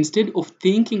instead of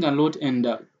thinking a lot and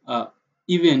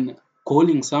even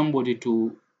calling somebody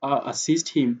to assist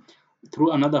him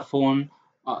through another phone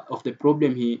of the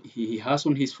problem he has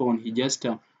on his phone, he just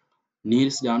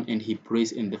kneels down and he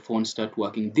prays, and the phone start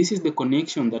working. This is the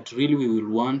connection that really we will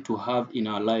want to have in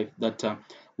our life, that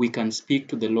we can speak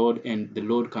to the Lord and the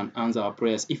Lord can answer our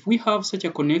prayers. If we have such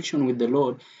a connection with the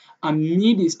Lord,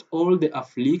 amidst all the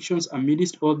afflictions,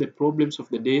 amidst all the problems of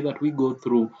the day that we go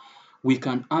through, we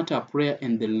can utter prayer,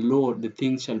 and the Lord, the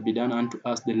things shall be done unto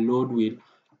us. The Lord will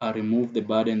remove the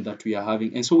burden that we are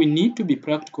having. And so we need to be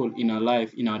practical in our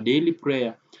life, in our daily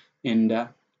prayer, and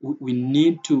we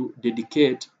need to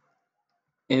dedicate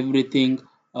everything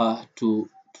to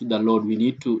the Lord. We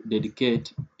need to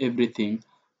dedicate everything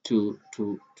to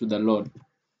the Lord.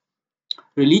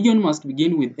 Religion must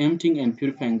begin with emptying and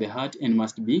purifying the heart, and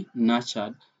must be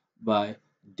nurtured by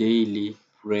daily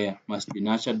prayer. Must be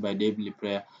nurtured by daily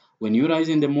prayer. When you rise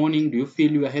in the morning, do you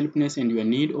feel your helplessness and your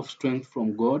need of strength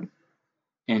from God?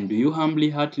 And do you humbly,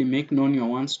 heartily make known your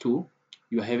wants to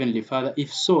your heavenly Father?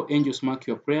 If so, angels mark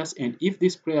your prayers, and if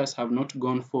these prayers have not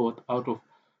gone forth out of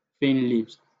faint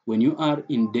lips, when you are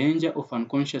in danger of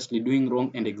unconsciously doing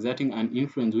wrong and exerting an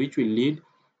influence which will lead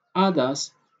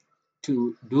others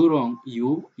to do wrong,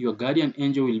 your guardian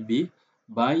angel will be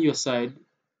by your side,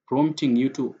 prompting you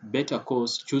to better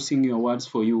course, choosing your words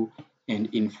for you,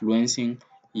 and influencing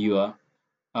your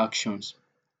actions.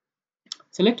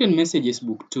 Selected Messages,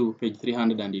 Book 2, page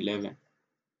 311.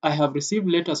 I have received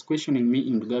letters questioning me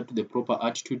in regard to the proper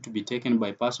attitude to be taken by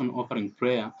a person offering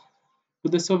prayer to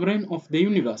the sovereign of the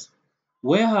universe.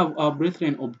 Where have our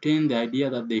brethren obtained the idea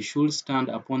that they should stand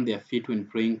upon their feet when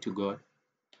praying to God?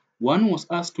 One was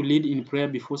asked to lead in prayer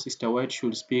before Sister White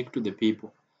should speak to the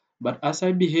people. But as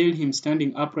I beheld him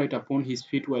standing upright upon his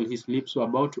feet while his lips were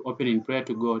about to open in prayer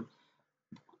to God,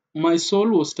 My soul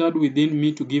was stirred within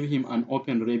me to give him an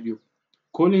open rebuke.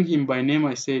 Calling him by name,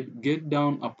 I said, "Get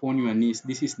down upon your knees.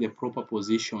 This is the proper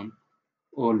position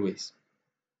always."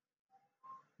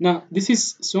 Now, this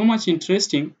is so much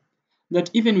interesting that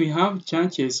even we have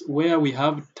churches where we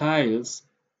have tiles,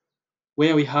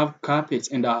 where we have carpets,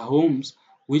 and our homes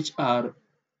which are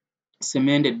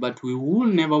cemented, but we will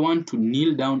never want to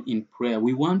kneel down in prayer.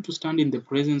 We want to stand in the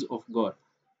presence of God,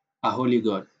 a holy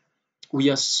God. We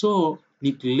are so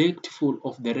neglectful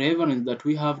of the reverence that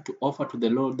we have to offer to the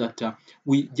Lord that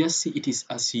we just see it is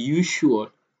as usual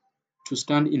to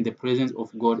stand in the presence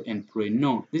of God and pray.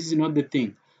 No, this is not the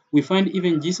thing. We find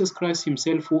even Jesus Christ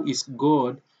himself, who is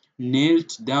God,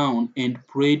 knelt down and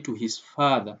prayed to his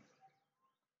Father.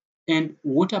 And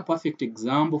what a perfect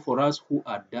example for us who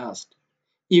are dust.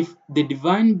 If the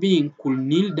divine being could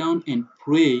kneel down and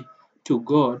pray to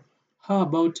God, how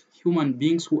about human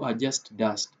beings who are just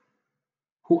dust,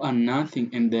 who are nothing,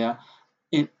 and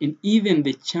even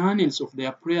the channels of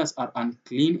their prayers are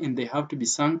unclean and they have to be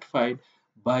sanctified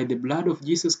by the blood of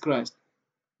Jesus Christ?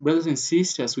 Brothers and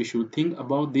sisters, we should think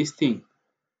about this thing.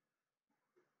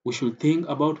 We should think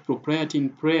about propriety in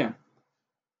prayer.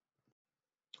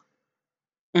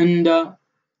 And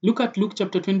look at Luke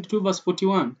chapter 22, verse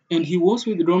 41. And he was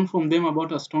withdrawn from them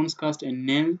about a stone's cast and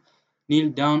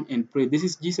kneeled down and prayed. This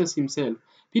is Jesus himself.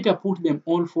 Peter put them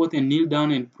all forth and kneeled down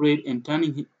and prayed, and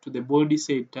turning to the body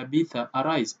said, "Tabitha,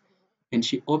 arise." And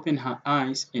she opened her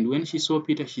eyes, and when she saw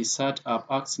Peter, she sat up.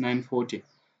 Acts 9:40.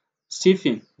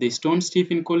 Stephen, they stoned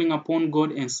Stephen, calling upon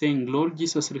God and saying, "Lord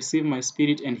Jesus, receive my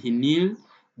spirit." And he kneeled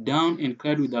down and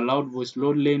cried with a loud voice,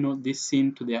 "Lord, lay not this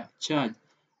sin to their charge."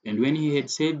 And when he had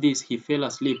said this, he fell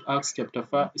asleep. Acts chapter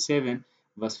 7,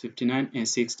 verse 59 and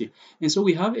 60. And so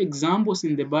we have examples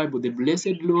in the Bible. The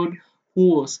blessed Lord,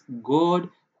 who was God,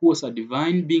 who was a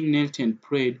divine being, knelt and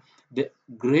prayed. The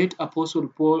great apostle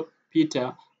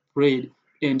Peter prayed.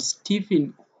 And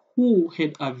Stephen, who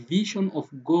had a vision of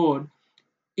God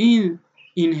in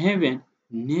heaven,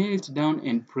 knelt down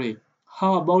and prayed.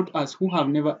 How about us who have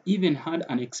never even had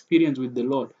an experience with the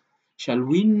Lord? Shall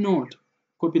we not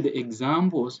copy the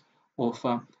examples of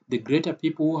the greater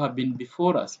people who have been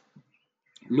before us?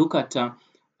 Look at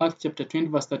Acts chapter 20,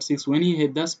 verse 36. When he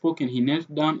had thus spoken, he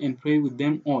knelt down and prayed with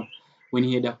them all. When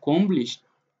he had accomplished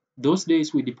those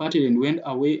days, we departed and went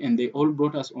away, and they all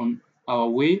brought us on our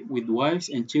way with wives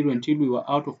and children till we were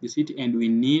out of the city, and we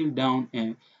kneeled down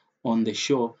on the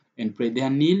shore and prayed. They are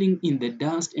kneeling in the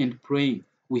dust and praying.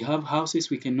 We have houses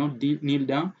we cannot kneel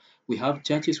down. We have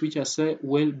churches which are so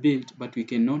well built, but we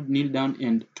cannot kneel down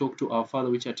and talk to our Father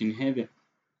which art in heaven.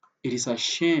 It is a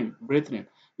shame, brethren.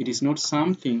 It is not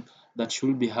something that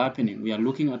should be happening. We are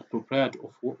looking at propriety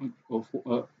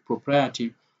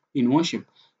in worship,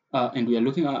 and we are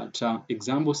looking at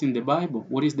examples in the Bible.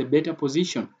 What is the better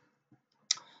position?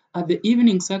 At the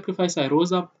evening sacrifice, I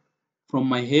rose up from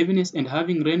my heaviness, and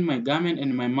having rent my garment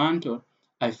and my mantle,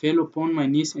 I fell upon my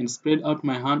knees and spread out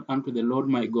my hand unto the Lord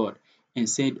my God, and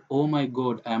said, O my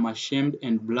God, I am ashamed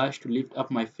and blush to lift up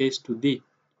my face to thee,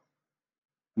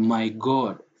 my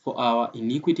God, for our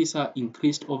iniquities are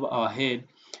increased over our head,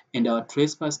 and our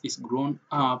trespass is grown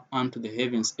up unto the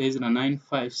heavens. Ezra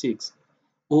 9:5-6.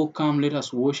 O come, let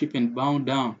us worship and bow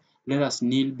down. Let us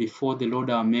kneel before the Lord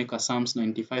our Maker. Psalms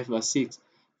 95, verse 6.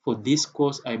 For this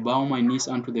cause I bow my knees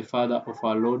unto the Father of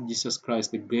our Lord Jesus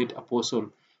Christ, the great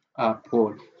apostle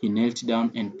Paul. He knelt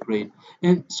down and prayed.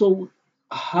 And so,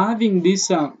 having this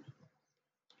a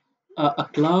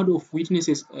cloud of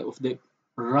witnesses of the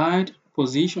right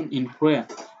position in prayer,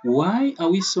 why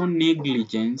are we so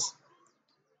negligent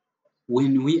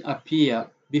when we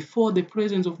appear before the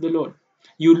presence of the Lord?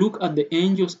 You look at the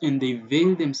angels and they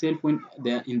veil themselves when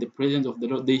they are in the presence of the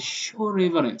Lord. They show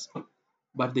reverence.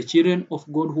 But the children of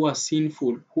God who are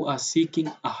sinful, who are seeking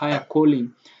a higher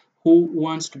calling, who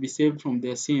wants to be saved from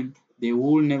their sin, they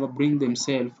will never bring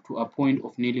themselves to a point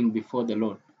of kneeling before the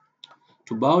Lord.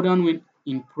 To bow down when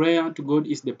in prayer to God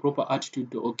is the proper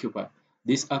attitude to occupy.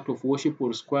 This act of worship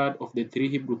was required of the 3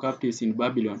 Hebrew captives in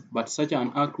Babylon, but such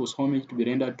an act was homage to be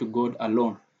rendered to God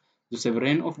alone, the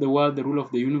sovereign of the world, the ruler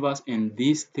of the universe, and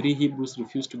these 3 Hebrews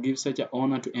refused to give such an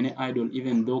honor to any idol,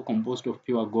 even though composed of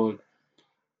pure gold.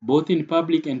 Both in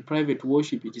public and private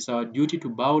worship, it is our duty to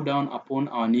bow down upon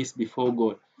our knees before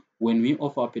God. When we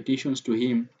offer our petitions to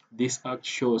Him, this act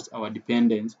shows our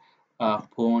dependence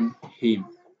upon Him.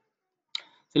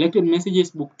 Selected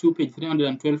Messages, Book 2, page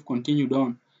 312, continued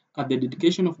on. At the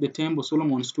dedication of the temple,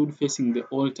 Solomon stood facing the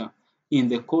altar. In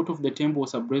the court of the temple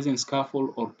was a brazen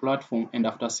scaffold or platform, and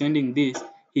after ascending this,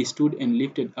 he stood and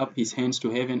lifted up his hands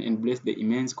to heaven and blessed the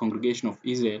immense congregation of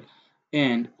Israel,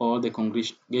 and all the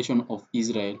congregation of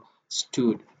Israel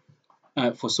stood.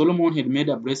 For Solomon had made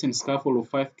a brazen scaffold of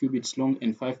 5 cubits long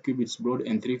and 5 cubits broad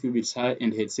and 3 cubits high,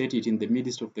 and had set it in the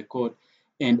midst of the court.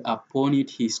 And upon it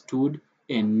he stood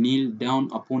and kneeled down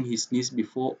upon his knees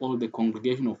before all the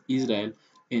congregation of Israel,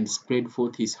 and spread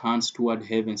forth his hands toward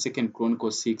heaven. 2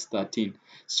 Chronicles 6:13.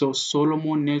 So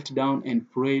Solomon knelt down and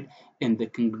prayed, and the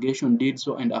congregation did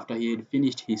so. And after he had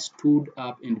finished, he stood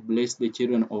up and blessed the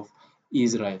children of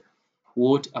Israel.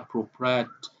 What appropriate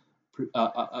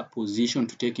a position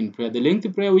to take in prayer. The lengthy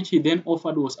prayer which he then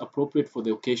offered was appropriate for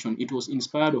the occasion. It was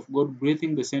inspired of God,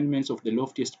 breathing the sentiments of the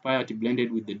loftiest piety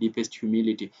blended with the deepest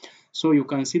humility. So you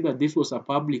can see that this was a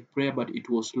public prayer, but it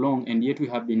was long, and yet we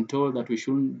have been told that we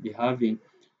shouldn't be having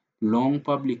long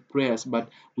public prayers, but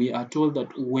we are told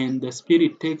that when the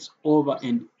Spirit takes over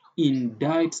and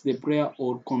indicts the prayer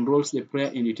or controls the prayer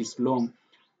and it is long,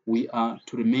 we are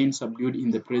to remain subdued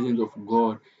in the presence of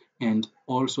God and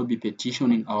also be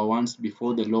petitioning our wants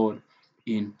before the Lord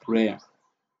in prayer.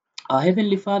 Our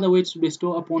Heavenly Father waits to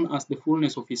bestow upon us the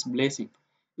fullness of His blessing.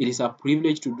 It is a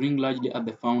privilege to drink largely at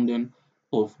the fountain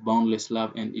of boundless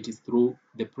love, and it is through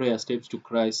the prayer steps to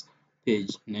Christ,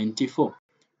 page 94.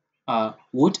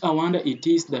 What a wonder it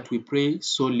is that we pray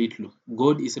so little.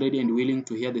 God is ready and willing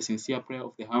to hear the sincere prayer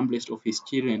of the humblest of His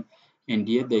children, and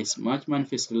yet there is much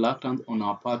manifest reluctance on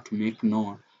our part to make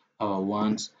known our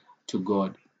wants to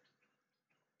God.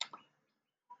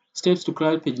 Steps to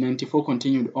Christ, page 94,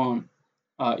 continued on.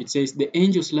 It says, the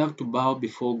angels love to bow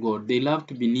before God. They love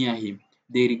to be near Him.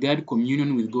 They regard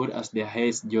communion with God as their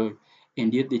highest joy.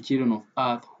 And yet the children of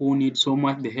earth, who need so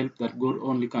much the help that God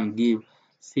only can give,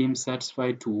 seem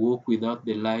satisfied to walk without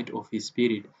the light of His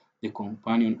Spirit, the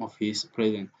companion of His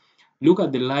presence. Look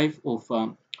at the life of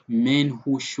men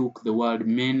who shook the world,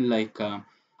 men like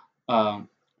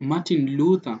Martin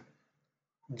Luther.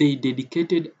 They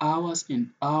dedicated hours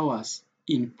and hours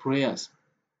in prayers.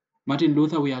 Martin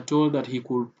Luther, we are told that he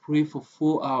could pray for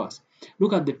 4 hours.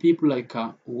 Look at the people like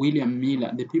William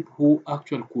Miller, the people who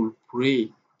actually could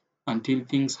pray until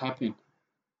things happen.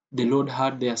 The Lord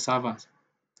heard their servants.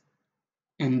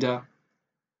 And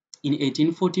in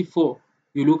 1844,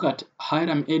 you look at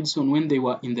Hiram Edson when they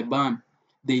were in the barn.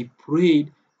 They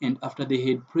prayed, and after they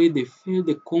had prayed, they felt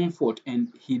the comfort,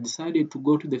 and he decided to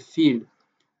go to the field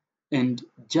and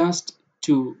just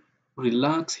to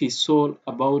relax his soul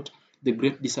about the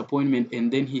great disappointment.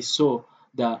 And then he saw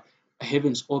the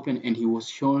heavens open, and he was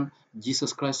shown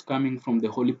Jesus Christ coming from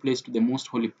the holy place to the most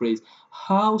holy place.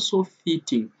 How so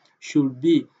fitting should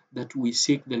be that we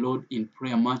seek the Lord in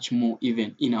prayer much more,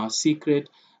 even in our secret,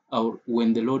 or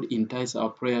when the Lord entices our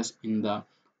prayers in the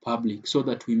public, so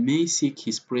that we may seek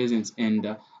His presence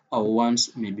and our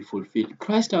wants may be fulfilled.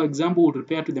 Christ, our example, would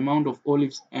repair to the Mount of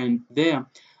Olives, and there,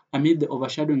 amid the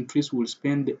overshadowing trees, will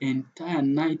spend the entire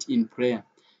night in prayer.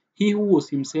 He who was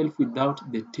himself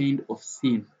without the taint of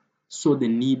sin saw the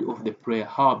need of the prayer.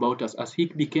 How about us? As he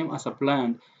became a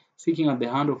suppliant, seeking at the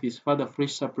hand of his Father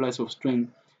fresh supplies of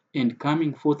strength, and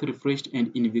coming forth refreshed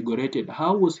and invigorated.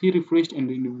 How was he refreshed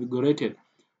and invigorated?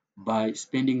 By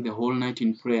spending the whole night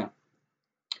in prayer.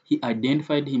 He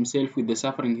identified himself with the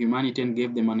suffering humanity and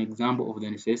gave them an example of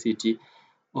the necessity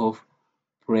of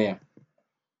prayer.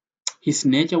 His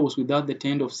nature was without the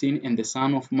taint of sin, and the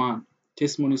Son of Man.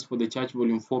 Testimonies for the Church,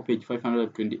 volume 4, page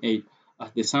 528.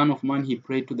 As the Son of Man, he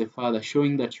prayed to the Father,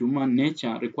 showing that human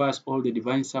nature requires all the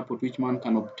divine support which man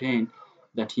can obtain,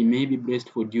 that he may be braced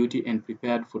for duty and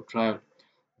prepared for trial.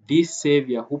 This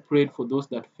Savior, who prayed for those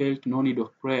that felt no need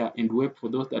of prayer and wept for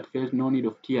those that felt no need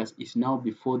of tears, is now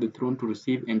before the throne to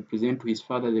receive and present to his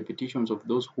Father the petitions of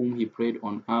those whom he prayed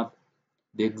on earth.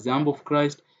 The example of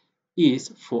Christ is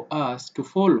for us to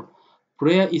follow.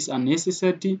 Prayer is a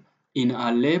necessity in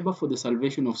our labor for the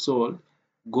salvation of soul.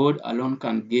 God alone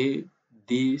can give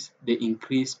this the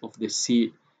increase of the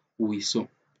seed we sow.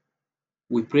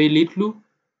 We pray little,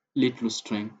 little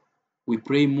strength. We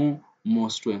pray more, more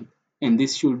strength. And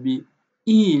this should be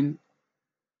in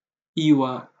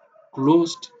your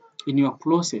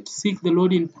closet. Seek the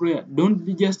Lord in prayer. Don't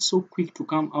be just so quick to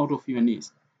come out of your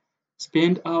knees.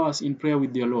 Spend hours in prayer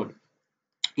with your Lord.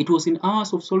 It was in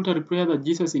hours of solitary prayer that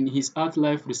Jesus in his earth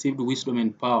life received wisdom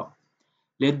and power.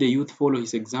 Let the youth follow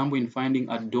his example in finding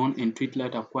at dawn and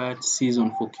twilight a quiet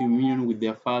season for communion with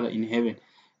their Father in heaven.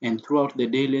 And throughout the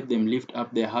day, let them lift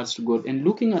up their hearts to God. And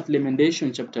looking at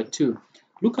Lamentations chapter 2,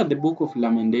 look at the book of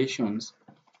Lamentations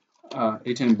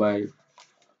written by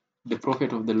the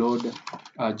prophet of the Lord,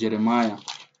 Jeremiah.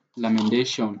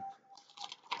 Lamentation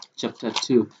chapter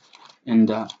 2.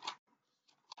 And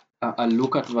I'll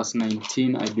look at verse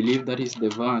 19. I believe that is the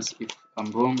verse. If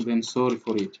I'm wrong, then sorry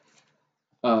for it.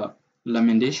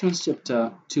 Lamentations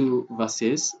chapter 2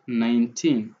 verses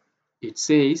 19. It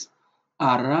says,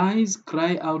 Arise,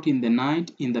 cry out in the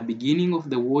night, in the beginning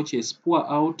of the watches,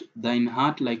 pour out thine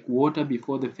heart like water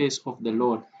before the face of the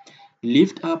Lord.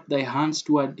 Lift up thy hands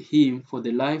toward him for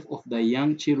the life of thy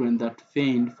young children that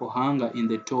faint for hunger in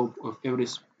the top of every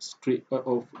street.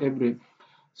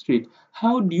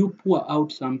 How do you pour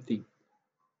out something?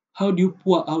 How do you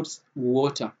pour out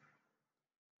water?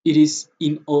 It is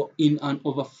in an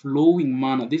overflowing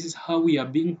manner. This is how we are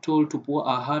being told to pour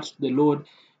our hearts to the Lord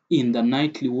in the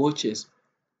nightly watches,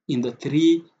 in the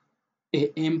 3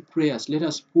 a.m. prayers. Let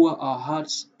us pour our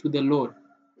hearts to the Lord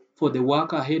for the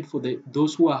work ahead, for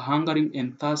those who are hungering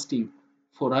and thirsting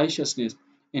for righteousness,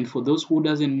 and for those who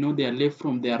doesn't know their left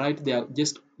from their right. They are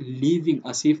just living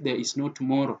as if there is no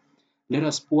tomorrow. Let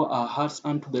us pour our hearts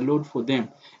unto the Lord for them.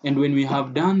 And when we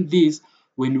have done this,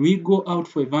 when we go out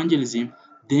for evangelism,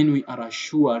 then we are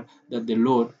assured that the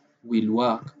Lord will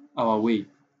work our way.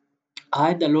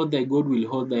 I, the Lord thy God, will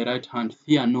hold thy right hand.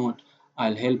 Fear not,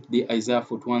 I'll help thee. Isaiah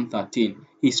 41:13.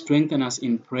 He strengthened us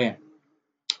in prayer.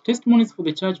 Testimonies for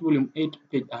the Church, Volume 8,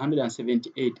 page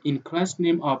 178. In Christ's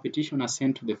name, our petition is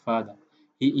sent to the Father.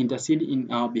 He intercedes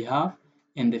in our behalf,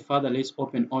 and the Father lays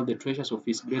open all the treasures of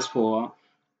His grace for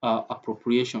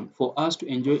appropriation, for us to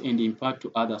enjoy and impart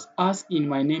to others. As in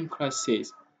my name, Christ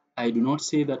says, I do not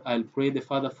say that I'll pray the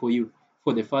Father for you,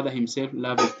 for the Father Himself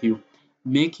loveth you.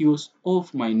 Make use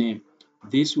of my name.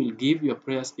 This will give your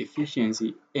prayers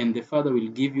efficiency, and the Father will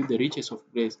give you the riches of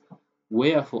grace.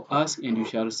 Wherefore ask and you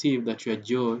shall receive, that your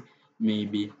joy may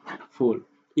be full.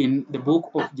 In the book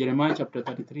of Jeremiah chapter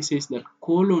 33 says that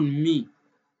call on me.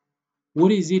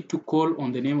 What is it to call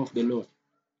on the name of the Lord?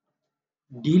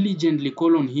 Diligently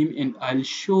call on him and I'll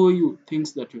show you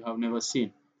things that you have never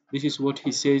seen. This is what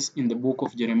he says in the book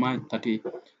of Jeremiah 33.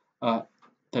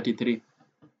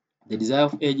 The Desire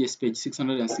of Ages, page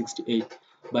 668.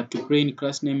 But to pray in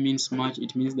Christ's name means much.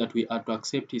 It means that we are to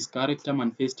accept His character,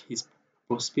 manifest His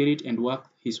prosperity, and work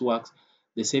His works.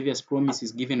 The Savior's promise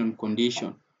is given on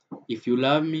condition. If you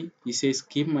love me, He says,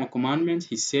 keep my commandments.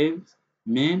 He saves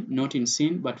men not in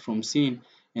sin, but from sin.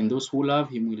 And those who love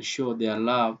Him will show their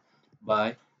love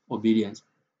by obedience.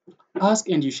 Ask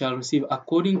and you shall receive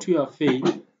according to your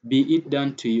faith, be it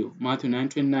done to you. Matthew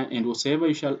 9:29. And whatsoever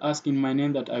you shall ask in my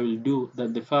name, that I will do,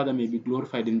 that the Father may be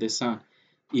glorified in the Son.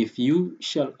 If you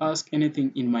shall ask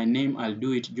anything in my name, I'll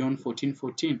do it. John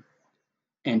 14:14.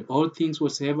 And all things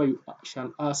whatsoever you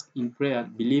shall ask in prayer,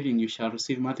 believing you shall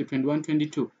receive. Matthew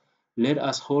 21:22. Let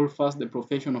us hold fast the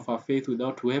profession of our faith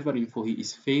without wavering, for he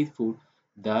is faithful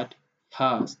that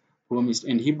has promised.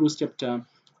 And Hebrews chapter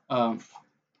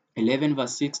 11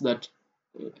 verse 6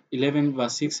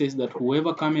 says that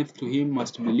whoever cometh to him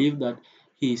must believe that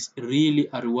he is really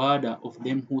a rewarder of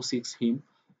them who seeks him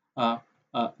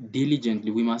diligently.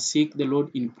 We must seek the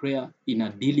Lord in prayer in a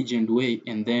diligent way,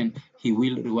 and then he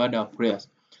will reward our prayers.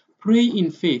 Pray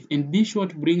in faith and be sure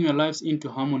to bring your lives into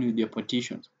harmony with your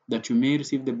petitions, that you may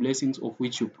receive the blessings of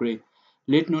which you pray.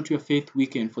 Let not your faith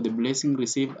weaken, for the blessings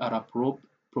received are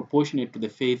proportionate to the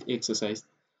faith exercised.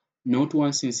 Not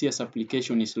one sincere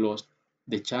supplication is lost.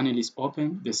 The channel is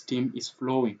open, the stream is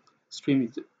flowing.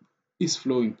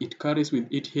 It carries with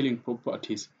it healing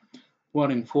properties,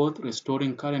 pouring forth,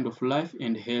 restoring current of life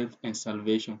and health and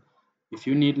salvation. If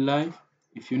you need life,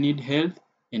 if you need health,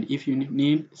 and if you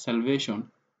need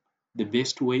salvation, the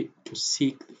best way to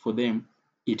seek for them,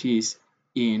 it is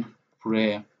in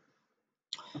prayer.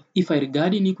 If I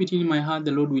regard iniquity in my heart,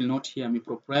 the Lord will not hear me.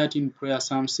 Propriety in prayer,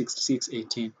 Psalm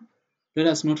 66:18. Let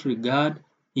us not regard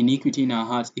iniquity in our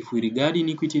hearts. If we regard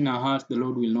iniquity in our hearts, the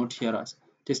Lord will not hear us.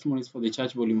 Testimonies for the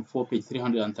Church, Volume 4, page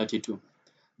 332.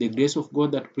 The grace of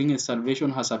God that bringeth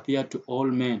salvation has appeared to all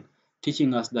men,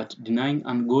 teaching us that denying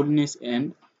ungodliness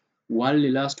and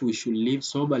worldly lust, we should live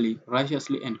soberly,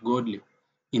 righteously, and godly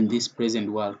in this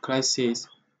present world. Christ says,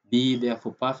 be ye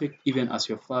therefore perfect, even as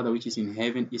your Father which is in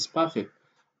heaven is perfect.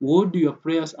 What do your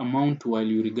prayers amount to while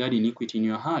you regard iniquity in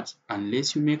your hearts?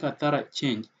 Unless you make a thorough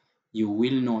change, you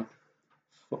will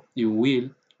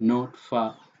not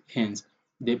far hence.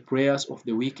 The prayers of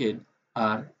the wicked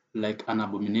are like an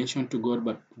abomination to God,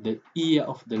 but the ear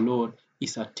of the Lord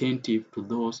is attentive to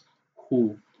those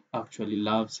who actually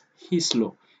loves his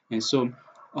law. And so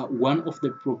one of the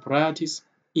proprieties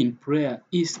in prayer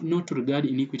is not to regard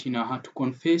iniquity in our heart, to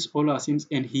confess all our sins,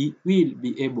 and he will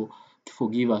be able to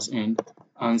forgive us and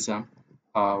answer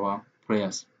our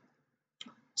prayers.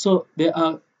 So there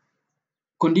are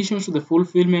conditions to the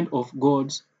fulfillment of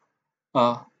God's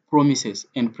promises,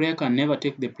 and prayer can never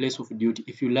take the place of duty.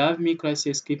 If you love me, Christ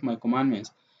says, keep my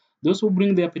commandments. Those who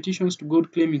bring their petitions to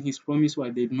God claiming his promise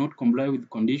while they do not comply with the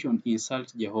condition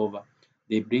insult Jehovah.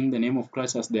 They bring the name of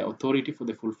Christ as their authority for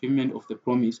the fulfillment of the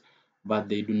promise, but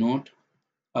they do not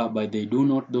but they do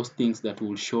not those things that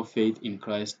will show faith in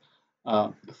Christ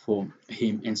for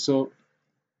him. And so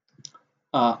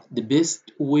the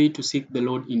best way to seek the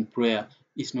Lord in prayer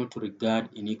is not to regard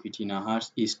iniquity in our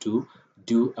hearts, is to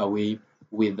do away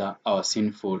with our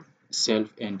sinful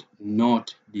self and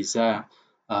not desire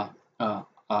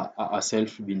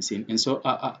ourselves to be in sin. And so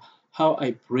how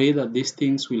I pray that these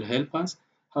things will help us,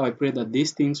 how I pray that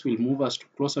these things will move us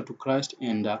closer to Christ,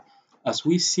 and as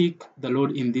we seek the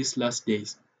Lord in these last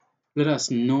days, let us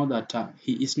know that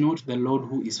He is not the Lord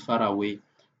who is far away,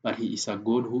 but He is a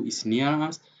God who is near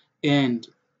us and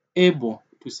able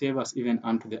to save us even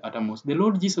unto the uttermost. The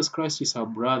Lord Jesus Christ is our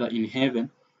brother in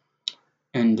heaven,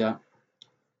 and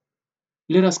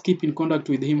let us keep in contact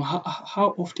with Him.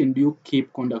 How often do you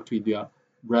keep contact with your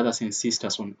brothers and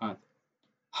sisters on earth?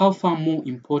 How far more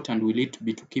important will it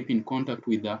be to keep in contact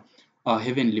with our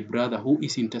heavenly brother who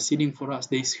is interceding for us?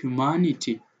 There is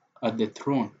humanity at the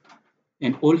throne,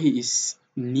 and all He is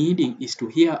needing is to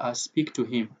hear us speak to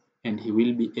Him, and He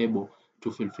will be able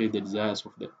to fulfill the desires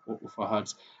of our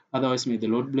hearts. Otherwise, may the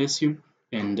Lord bless you,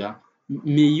 and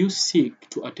may you seek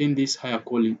to attain this higher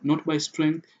calling, not by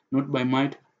strength, not by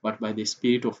might, but by the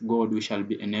Spirit of God. We shall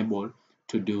be enabled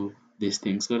to do these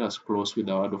things. Let us close with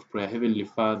a word of prayer. Heavenly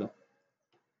Father,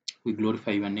 we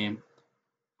glorify your name,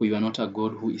 for you are not a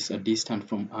God who is a distant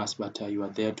from us, but you are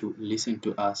there to listen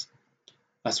to us.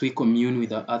 As we commune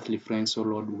with our earthly friends, O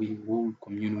Lord, we will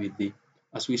commune with Thee.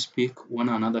 As we speak one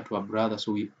another to our brother,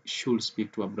 so we should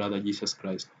speak to our brother Jesus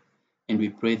Christ. And we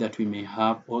pray that we may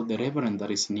have all the reverence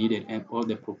that is needed and all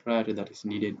the propriety that is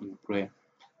needed in prayer.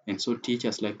 And so teach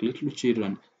us like little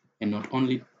children, and not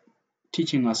only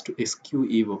teaching us to eschew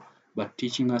evil, but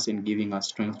teaching us and giving us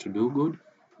strength to do good.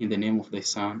 In the name of Thy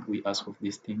Son, we ask of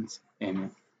these things.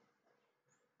 Amen.